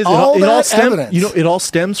thing is, All it all that stems. evidence. It all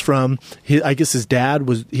stems from. I guess his dad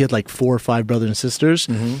he had like 4 or 5 brothers and sisters,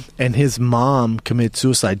 and his mom committed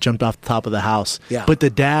suicide, jumped off the top of the house. Yeah. But the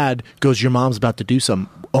dad goes, "Your mom's about to do something."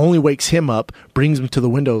 Only wakes him up, brings him to the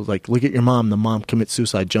window, like, "Look at your mom." The mom commits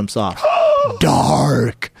suicide, jumps off.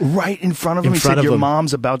 Dark. Right in front of him. In He front said, of "Your him.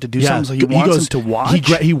 mom's about to do something." So he wants goes, him to watch.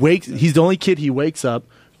 He wakes. He's the only kid. He wakes up,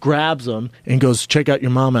 grabs him, and goes, "Check out your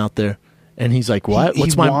mom out there." And he's like, "What? He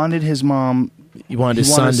What's my?" wanted his mom. He wanted his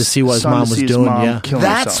he son wanted to see what his son to mom was see his doing. mom Yeah. kill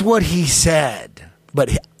That's himself. what he said. But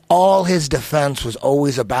all his defense was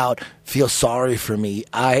always about feel sorry for me.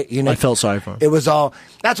 I felt sorry for him. It was all.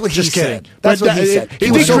 That's what Just he kidding. said. That's But what he said. It He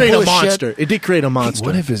did was so create a full of shit. monster. It did create a monster.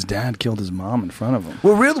 What if his dad killed his mom in front of him?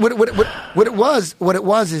 Well, really, what it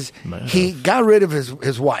was is he got rid of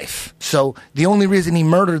his wife. So the only reason he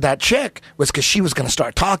murdered that chick was because she was going to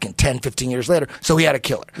start talking 10, 15 years later. So he had to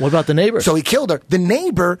kill her. What about the neighbor? So he killed her. The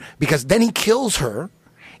neighbor, because then he kills her,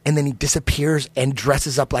 and then he disappears and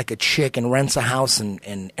dresses up like a chick and rents a house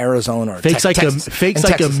in Arizona or fakes like Texas. fakes In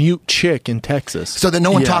like Texas. a mute chick in Texas. So that no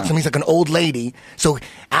one Yeah. talks to him. He's like an old lady. So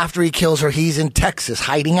after he kills her, he's in Texas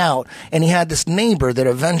hiding out. And he had this neighbor that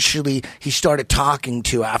eventually he started talking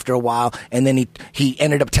to after a while. And then he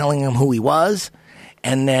ended up telling him who he was.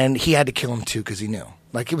 And then he had to kill him too because he knew.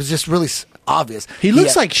 Like, it was just really obvious. He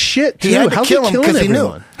looks like shit too. He had to How's kill him killing because he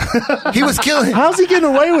knew. everyone? He was killing. How's he getting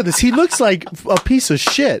away with this? He looks like a piece of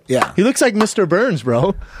shit. Yeah. He looks like Mr. Burns,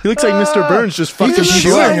 bro. He looks like Mr. Burns just fucking just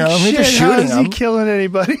people shooting up. him. He's just How shooting is he him. killing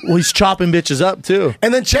anybody? Well, he's chopping bitches up too.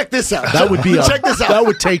 And then check this out. That would be check this out. That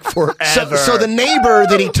would take forever. So the neighbor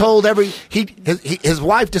that he told his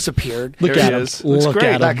wife disappeared. Look There at he him. is. Looks Look great.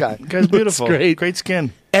 at him. That guy. Guy's beautiful. great. Great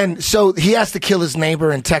skin. And so he has to kill his neighbor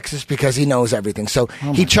in Texas because he knows everything. So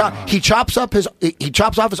he chops off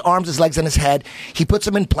his arms, his legs, and his head. He puts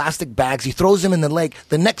them in plastic bags. He throws them in the lake.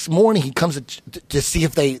 The next morning he comes to see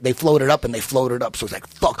if they floated up, and they floated up. So he's like,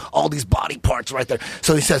 fuck, all these body parts right there.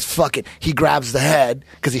 So he says, fuck it. He grabs the head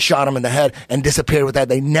because he shot him in the head and disappeared with that.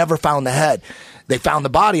 They never found the head. They found the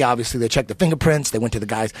body, obviously. They checked the fingerprints. They went to the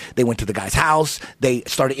guy's house. They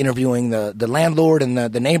started interviewing the landlord and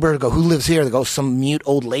the neighbor. Go, who lives here? They go, some mute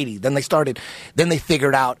old lady. Then they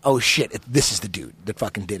figured out, oh shit, this is the dude that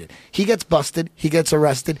fucking did it. He gets busted. He gets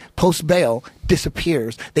arrested. Post bail,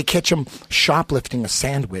 disappears. They catch him shoplifting a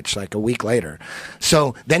sandwich like a week later.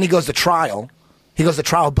 So then he goes to trial.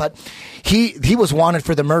 But he was wanted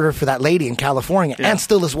for the murder for that lady in California and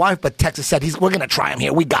still his wife. But Texas said, we're going to try him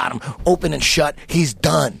here. We got him. Open and shut. He's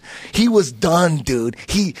done. He was done, dude.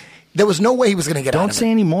 There was no way he was going to get out Don't of say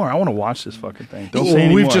it. any more. I want to watch this fucking thing. Don't Well, say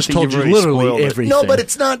any we've more. I just think told you've you already spoiled literally it. everything. No, but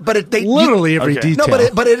it's not. But Literally every Okay. detail. No, but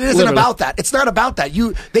it isn't Literally. about that. It's not about that.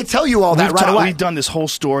 They tell you all that right away. We've done this whole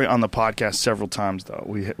story on the podcast several times, though.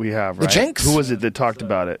 We have, right? The Jinx? Who was it that talked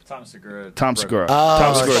about it? Tom Segura. Tom Segura. Oh,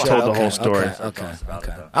 Tom Segura shit. told the Okay, whole story.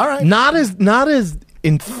 Okay. All right. Not as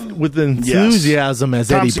with enthusiasm as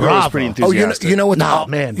Tom Eddie Segura was Bravo. pretty Oh, enthusiastic. you know what? No,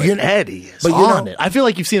 man, but Eddie is on it. I feel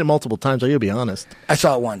like you've seen it multiple times. I gotta be honest. I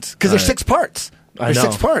saw it once because there's 6 parts. I There's know.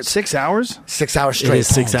 6 parts. 6 hours? 6 hours It straight. is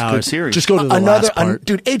 6 hours. good series. Just go to the last part.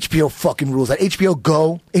 Dude, HBO fucking rules that. HBO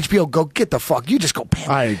Go, get the fuck. You just go, bam.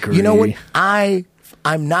 I agree. You know what?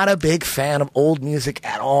 I'm not a big fan of old music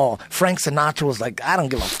at all. Frank Sinatra was like, I don't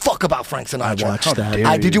give a fuck about Frank Sinatra. I watched that.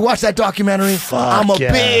 dare Did you watch that documentary? I'm a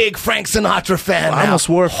yeah. big Frank Sinatra fan. I now. almost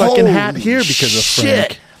wore a fucking hat Holy here because of shit.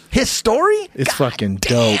 Frank. His story? It's God fucking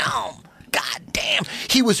damn. dope. God damn.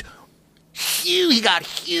 He was huge. He got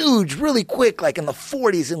huge really quick, like in the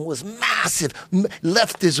 40s, and was massive.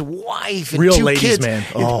 Left his wife and Real 2 ladies, kids, man.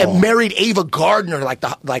 and married Ava Gardner, like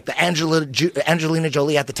the Angelina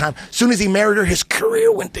Jolie at the time. As soon as he married her, his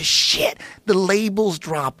career went to shit. The labels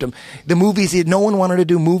dropped him. The movies, no one wanted to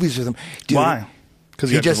do movies with him. Dude, Why? Because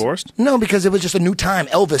he got divorced? No, because it was just a new time.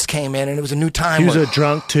 Elvis came in, and it was a new time. He was a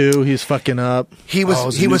drunk too. He's fucking up. He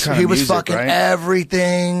was music, fucking right?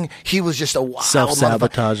 everything. He was just a wild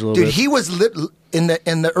Self-sabotage a little dude. bit. He was in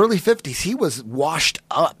the early 50s. He was washed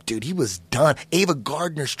up, dude. He was done. Ava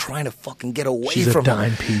Gardner's trying to fucking get away She's a from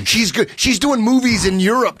dime him. piece. She's good. She's doing movies in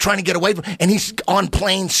Europe trying to get away from, and he's on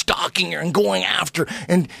planes stalking her and going after.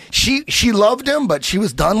 And she loved him, but she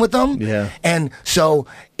was done with him. Yeah. And so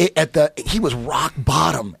he was rock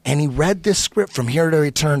bottom, and he read this script From Here to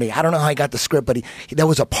Eternity. I don't know how he got the script, but there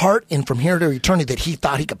was a part in From Here to Eternity that he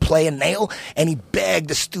thought he could play and nail, and he begged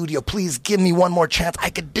the studio, please give me one more chance. I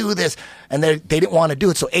could do this. And they didn't want to do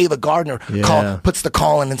it. So Ava Gardner puts the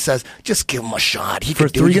call in and says, just give him a shot. He For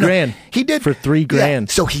could do it. $3,000. He did. For $3,000. Yeah.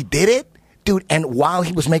 So he did it. Dude, and while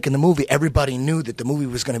he was making the movie, everybody knew that the movie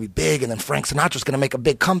was going to be big, and then Frank Sinatra was going to make a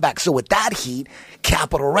big comeback. So with that heat,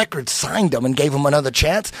 Capitol Records signed him and gave him another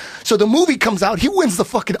chance. So the movie comes out, he wins the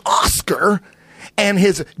fucking Oscar, and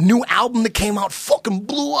his new album that came out fucking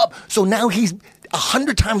blew up. So now he's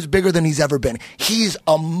 100 times bigger than he's ever been. He's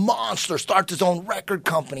a monster. Starts his own record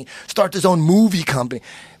company. Starts his own movie company.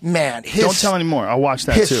 Man, don't tell anymore. I'll watch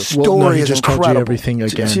that his too. story Well, no, he is just incredible. told you everything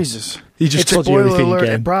again. Jesus. He just It's a told you Spoiler everything alert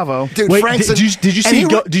again. at Bravo. Dude, Wait, Frank's did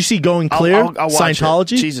you see Going Clear? I'll watch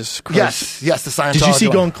Scientology? It. Jesus Christ. Yes, the Scientology. Did you see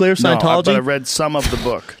one. Going Clear? No, Scientology? but I read some of the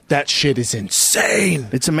book. That shit is insane.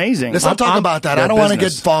 It's amazing. Let's not talk about that. their I don't want to get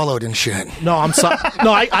business. followed and shit. No, I'm sorry.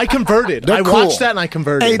 No, I converted. They're I cool. watched that and I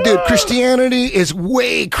converted. Hey, dude, Christianity is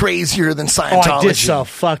way crazier than oh, Scientology. I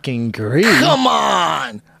fucking agree. Come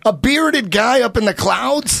on. A bearded guy up in the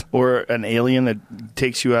clouds? Or an alien that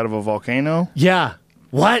takes you out of a volcano. Yeah.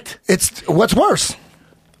 What? What's worse?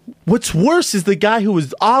 What's worse is the guy who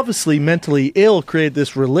was obviously mentally ill created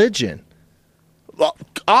this religion. Well,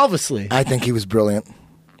 obviously. I think he was brilliant.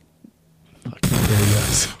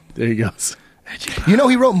 There he goes. You know,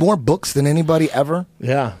 he wrote more books than anybody ever.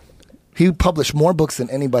 Yeah. He published more books than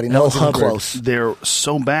anybody. No one's even Hubbard. close. They're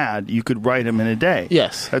so bad you could write them in a day.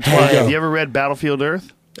 Yes. That's Hey. why. Have you ever read Battlefield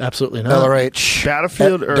Earth? Absolutely not. LRH.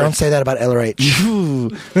 Battlefield Earth. Don't say that about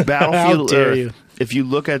LRH. Battlefield How dare Earth. you. If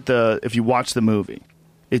you watch the movie,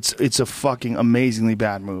 it's a fucking amazingly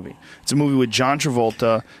bad movie. It's a movie with John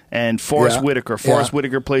Travolta and Forrest Yeah. Whitaker. Forrest Yeah.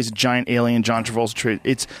 Whitaker plays a giant alien. John Travolta.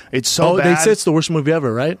 It's so Oh, bad. they said it's the worst movie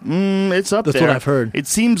ever, right? It's up That's there. what I've heard. It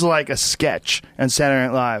seems like a sketch on Saturday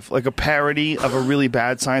Night Live, like a parody of a really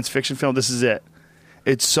bad science fiction film. This is it.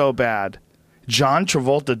 It's so bad. John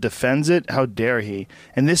Travolta defends it. How dare he?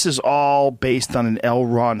 And this is all based on an L.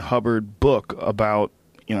 Ron Hubbard book about,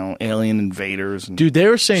 alien invaders. And Dude, they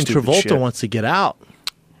were saying stupid Travolta shit. wants to get out,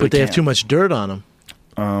 but they have can't. too much dirt on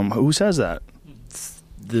him. Who says that?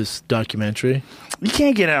 This documentary. You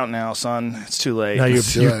can't get out now, son. It's too late. No, you're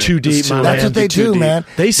too deep, It's too my late. man. That's what they Too do, deep. man.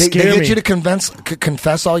 They scare get me. you to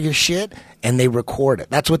confess all your shit, and they record it.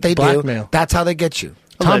 That's what they Blackmail. do. That's how they get you.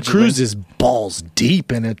 Tom Allegedly. Cruise is balls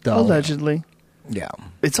deep in it, though. Allegedly. Yeah.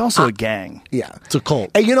 It's also a gang. Yeah. It's a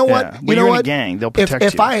cult. Hey, you know what? Yeah. When You know you're in a what? gang, they'll protect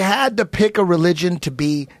if you. I had to pick a religion to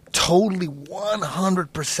be totally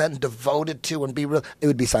 100% devoted to and be real, it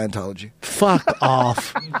would be Scientology. Fuck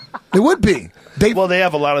off. It would be. Well, they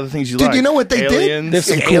have a lot of the things you Dude, like. you know what they Aliens. There's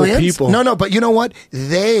some did? cool people. No, but you know what?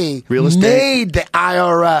 They Real estate. made the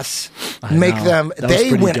IRS make know. them. That was They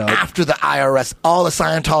pretty went dope. after the IRS. All the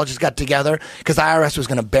Scientologists got together because the IRS was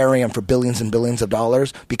going to bury them for billions and billions of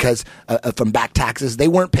dollars because from back taxes. They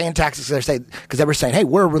weren't paying taxes because they were saying, hey,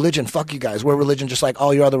 we're a religion. Fuck you guys. We're a religion just like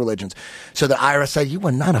all your other religions. So the IRS said, you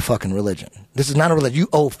are not a fucking religion. This is not a religion. You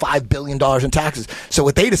owe $5 billion in taxes. So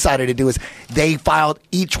what they decided to do is they filed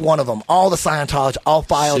each one of them, all the Scientologists, all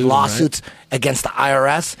filed Sued them, lawsuits against the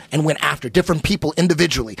IRS and went after different people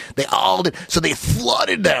individually. They all did. So they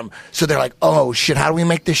flooded them. So they're like, oh shit, how do we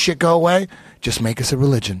make this shit go away? Just make us a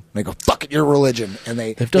religion. And they go, fuck it, you're a religion. And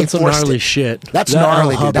They've done some forced gnarly it. shit. That's That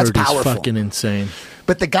gnarly, Al dude. That's Hubbard powerful. is fucking insane.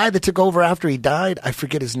 But the guy that took over after he died, I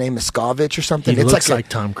forget his name, Miskovich or something. He It's looks like a-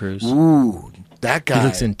 Tom Cruise. Ooh, that guy. He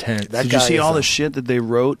looks intense. That Did you guy see is all a- the shit that they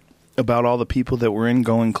wrote about all the people that were in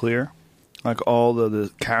Going Clear? Like all the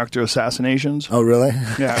character assassinations? Oh, really?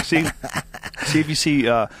 Yeah, see if you see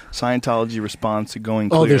Scientology response to Going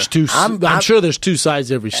Clear. Oh, there's two. I'm I'm- sure there's two sides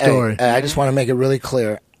to every story. Hey, I just want to make it really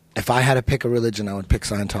clear. If I had to pick a religion, I would pick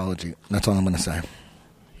Scientology. That's all I'm going to say.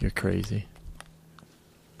 You're crazy.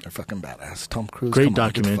 They're fucking badass. Tom Cruise. Great come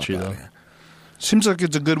on, get the fuck documentary, outta though. here. Seems like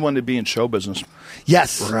it's a good one to be in show business.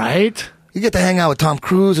 Yes. Right? You get to hang out with Tom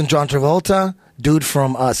Cruise and John Travolta, dude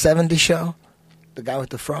from 70 Show, the guy with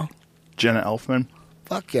the fro. Jenna Elfman,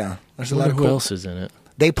 Fuck yeah. There's a I lot wonder of who cool. else is in it.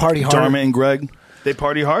 They party hard. Dharma and Greg. They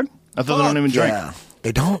party hard? I thought they don't even drink. Yeah.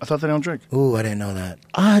 They don't? I thought they don't drink. Ooh, I didn't know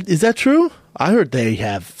that. Is that true? I heard they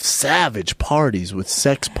have savage parties with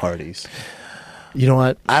sex parties. You know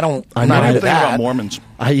what? I'm I not I know don't into think about that. Mormons.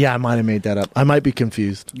 I might have made that up. I might be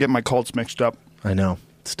confused. Get my cults mixed up. I know.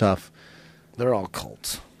 It's tough. They're all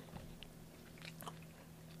cults.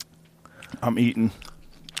 I'm eating.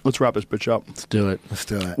 Let's wrap this bitch up. Let's do it. Let's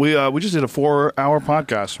do it. We just did a 4-hour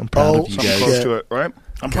podcast. I'm proud Oh, of you something guys. close shit. to it, right?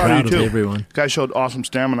 I'm Proud proud of you of too. everyone. You guys showed awesome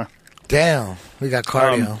stamina. Damn. We got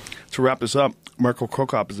cardio. To wrap this up, Mirko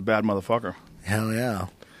Krokop is a bad motherfucker. Hell yeah.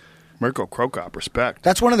 Mirko Krokop, respect.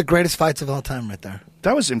 That's one of the greatest fights of all time right there.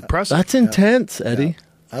 That was impressive. That's intense, Eddie.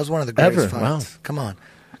 That was one of the greatest Ever. fights. Come on.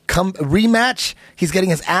 Come rematch. He's getting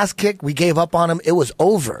his ass kicked. We gave up on him. It was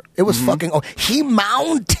over. It was fucking over. He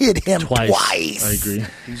mounted him twice. I agree.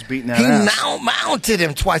 He's beating that He ass. now mounted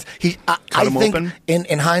him twice. I him think open?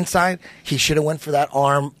 in hindsight, he should have went for that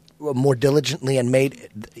arm more diligently and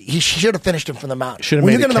he should have finished him from the mount. Should have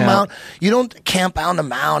When made you get it on the count. mount, you don't camp out on the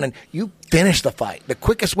mount and you finish the fight. The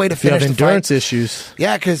quickest way to If you have finish the endurance fight. issues,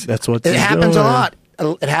 Yeah, because That's what it he's happens doing. a lot.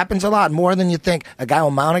 It happens a lot more than you think. A guy will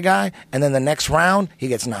mount a guy, and then the next round he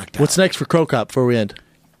gets knocked out. what's next for Krokop before we end?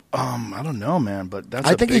 I don't know, man, but that's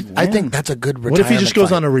I a think big I win. think that's a good retirement What if he just goes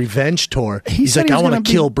fight. on a revenge tour? He He's said like, he I was want gonna to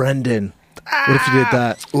be- kill Brendan. What if he did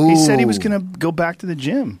that He said he was Ooh. going to go back to the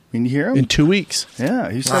gym. Can you hear him? in 2 weeks? Yeah,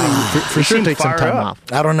 he said For he sure, seemed take some fired time up. off.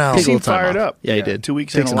 I don't know. He Take a seemed little time fired off. up. Yeah, he Yeah, did. 2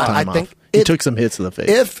 weeks Take in some a lot. time I off. think He if- took some hits to the face.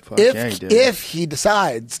 If yeah, he did. if he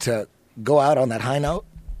decides to go out on that high note,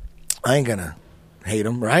 I ain't gonna hate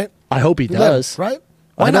him, right? I hope he does. Right?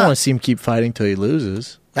 I Why don't not? want to see him keep fighting till he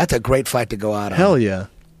loses. That's a great fight to go out on. Hell yeah.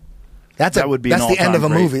 That would be that's an the end of a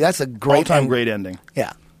all-time great- movie. That's a great All-time end. great ending.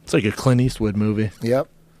 Yeah. It's like a Clint Eastwood movie. Yep.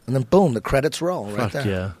 And then boom, the credits roll right Fuck there.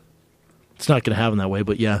 yeah. It's not going to happen that way,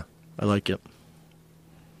 but yeah, I like it.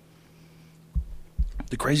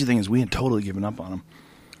 The crazy thing is we had totally given up on him.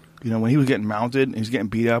 You know, when he was getting mounted and he was getting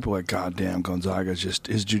beat up, we're like, God damn, Gonzaga's just,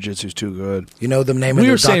 his jiu-jitsu's too good. You know the name We of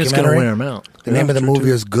were the saying it's going to documentary? wear him out. The name of the true, movie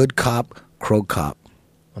too. is Good Cop, Crow Cop.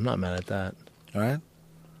 I'm not mad at that. All right?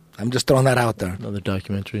 I'm just throwing that out there. Another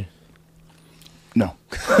documentary. No.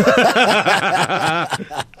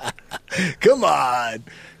 Come on.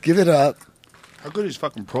 Give it up. How good are these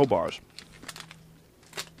fucking pro bars?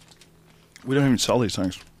 We don't even sell these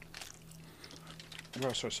things. We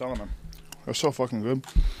gotta start selling them. They're so fucking good.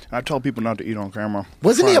 I tell people not to eat on camera.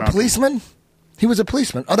 Wasn't Try he a not to. policeman? He was a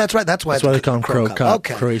policeman. Oh, that's right. That's why That's why they call him Crow Cop,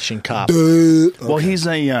 Okay. Croatian cop. Duh. Well, he's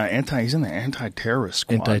a he's in the anti-terrorist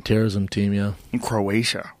squad Anti-terrorism team, yeah. in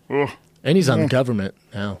Croatia. Ugh. And he's on the government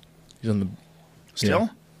now. He's on the... Still? yeah,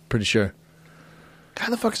 pretty sure. How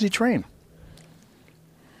the fuck is he trained?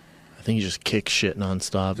 I think he just kicks shit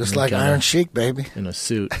nonstop. Just and like kinda Iron Sheik, baby. in a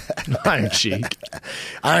suit. Iron Sheik.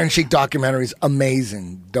 Iron Sheik documentary is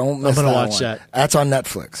amazing. Don't miss I'm gonna that watch one. that. That's on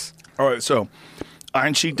Netflix. All right, so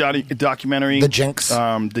Iron Sheik documentary. The Jinx.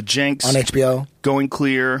 The Jinx. On HBO. Going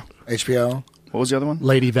Clear. HBO. What was the other one?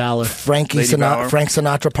 Lady Valor. Frank Lady Valor.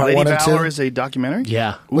 Sinatra Part Lady 1 and 2. Valor is a documentary?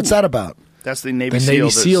 Yeah. What's that about? That's the Navy The SEAL. Navy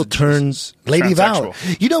that's SEAL turns Lady Valor.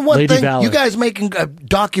 transsexual. You know one Lady thing? Valor. You guys making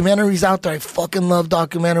documentaries out there. I fucking love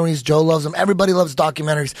documentaries. Joe loves them. Everybody loves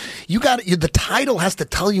documentaries. The title has to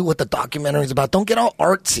tell you what the documentary is about. Don't get all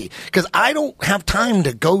artsy. Because I don't have time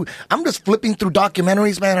to go. I'm just flipping through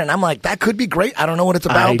documentaries, man, and I'm like, that could be great. I don't know what it's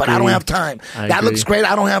about, but I don't agree. have time. I That agree. looks great.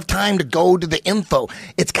 I don't have time to go to the info.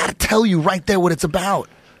 It's got to tell you right there what it's about.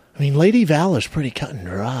 I mean, Lady Valor's pretty cut and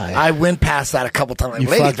dry. I went past that a couple times. you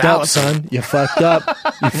Lady fucked Valor. up, son. You fucked up.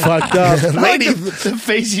 You fucked up. Lady, The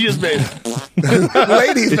face you just made.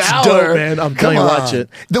 Lady It's Valor. dope, man. I'm Come telling you, on. watch it.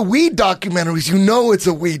 The weed documentaries, you know it's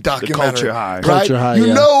a weed documentary. Culture High. Right? Culture High, You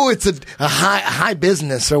yeah. know it's a high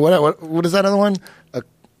business or whatever. What is that other one?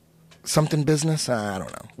 Something business? I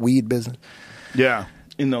don't know. Weed business. Yeah.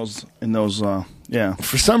 In those, yeah.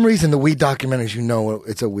 For some reason, the weed documentaries, you know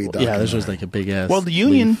it's a weed documentary. Yeah, there's just like a big ass. Well, the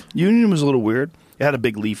Union was a little weird. It had a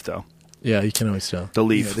big leaf, though. Yeah, you can always tell. The Yeah,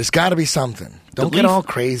 leaf. there's got to be something. Don't The get leaf- all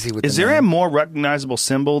crazy with Is the there a name. more recognizable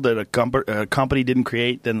symbol that a company didn't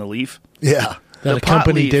create than the leaf? Yeah. That The a pot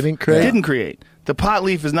company leaf didn't create? Didn't create. The pot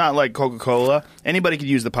leaf is not like Coca-Cola. Anybody could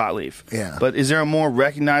use the pot leaf. Yeah. But is there a more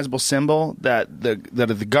recognizable symbol that the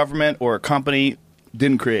government or a company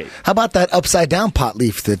didn't create? How about that upside down pot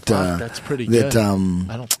leaf that that's pretty that good.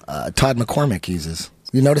 I don't- Todd McCormick uses?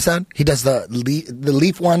 You notice that? He does the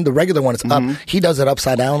leaf one, the regular one is Mm-hmm. up. He does it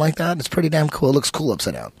upside down like that. It's pretty damn cool. It looks cool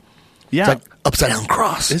upside down. Yeah. It's like upside down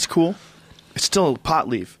cross. It's cool. It's still pot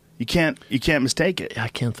leaf. You can't mistake it. I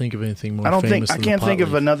can't think of anything more. I famous than can't the think pot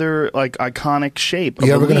of leaf. another like iconic shape.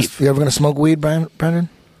 You of ever a leaf. gonna smoke weed, Brendan?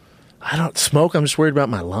 I don't smoke. I'm just worried about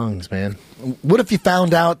my lungs, man. What if you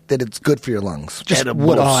found out that it's good for your lungs? Just Edible.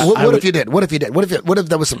 what if? I What would- if you did? What if you did? What if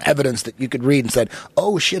there was some evidence that you could read and said,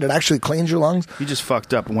 "Oh shit, it actually cleans your lungs"? You just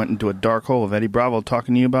fucked up and went into a dark hole of Eddie Bravo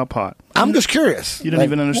talking to you about pot. I'm just curious. You don't Like,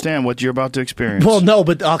 even understand what you're about to experience. Well, no,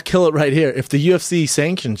 but I'll kill it right here. If the UFC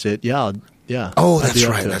sanctions it, yeah. Oh, I'd be that's up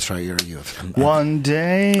right. to it. That's right. You're a UFC. One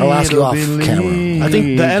day I'll ask you it'll off be camera. I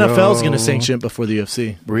think the NFL is going to legal. sanction it before the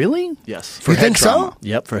UFC. Really? Yes. For You head think so? trauma.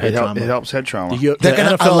 Yep, for It, head hel- trauma. it helps head trauma. The They're going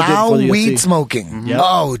to NFL did allow for the weed UFC. smoking. Yep.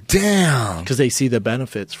 Oh, damn. Because they see the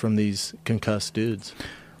benefits from these concussed dudes.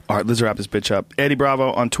 All right, let's wrap this bitch up. Eddie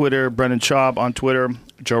Bravo on Twitter, Brendan Schaub on Twitter,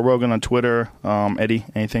 Joe Rogan on Twitter. Eddie,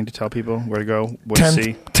 anything to tell people? Where to go? What to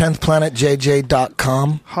see?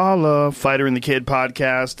 10thplanetjj.com. Holla. Fighter and the Kid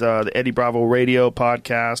podcast, the Eddie Bravo radio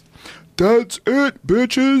podcast. That's it,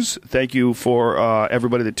 bitches. Thank you for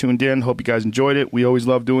everybody that tuned in. Hope you guys enjoyed it. We always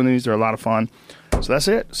love doing these. They're a lot of fun. So that's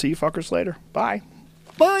it. See you fuckers later. Bye.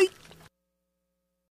 Bye.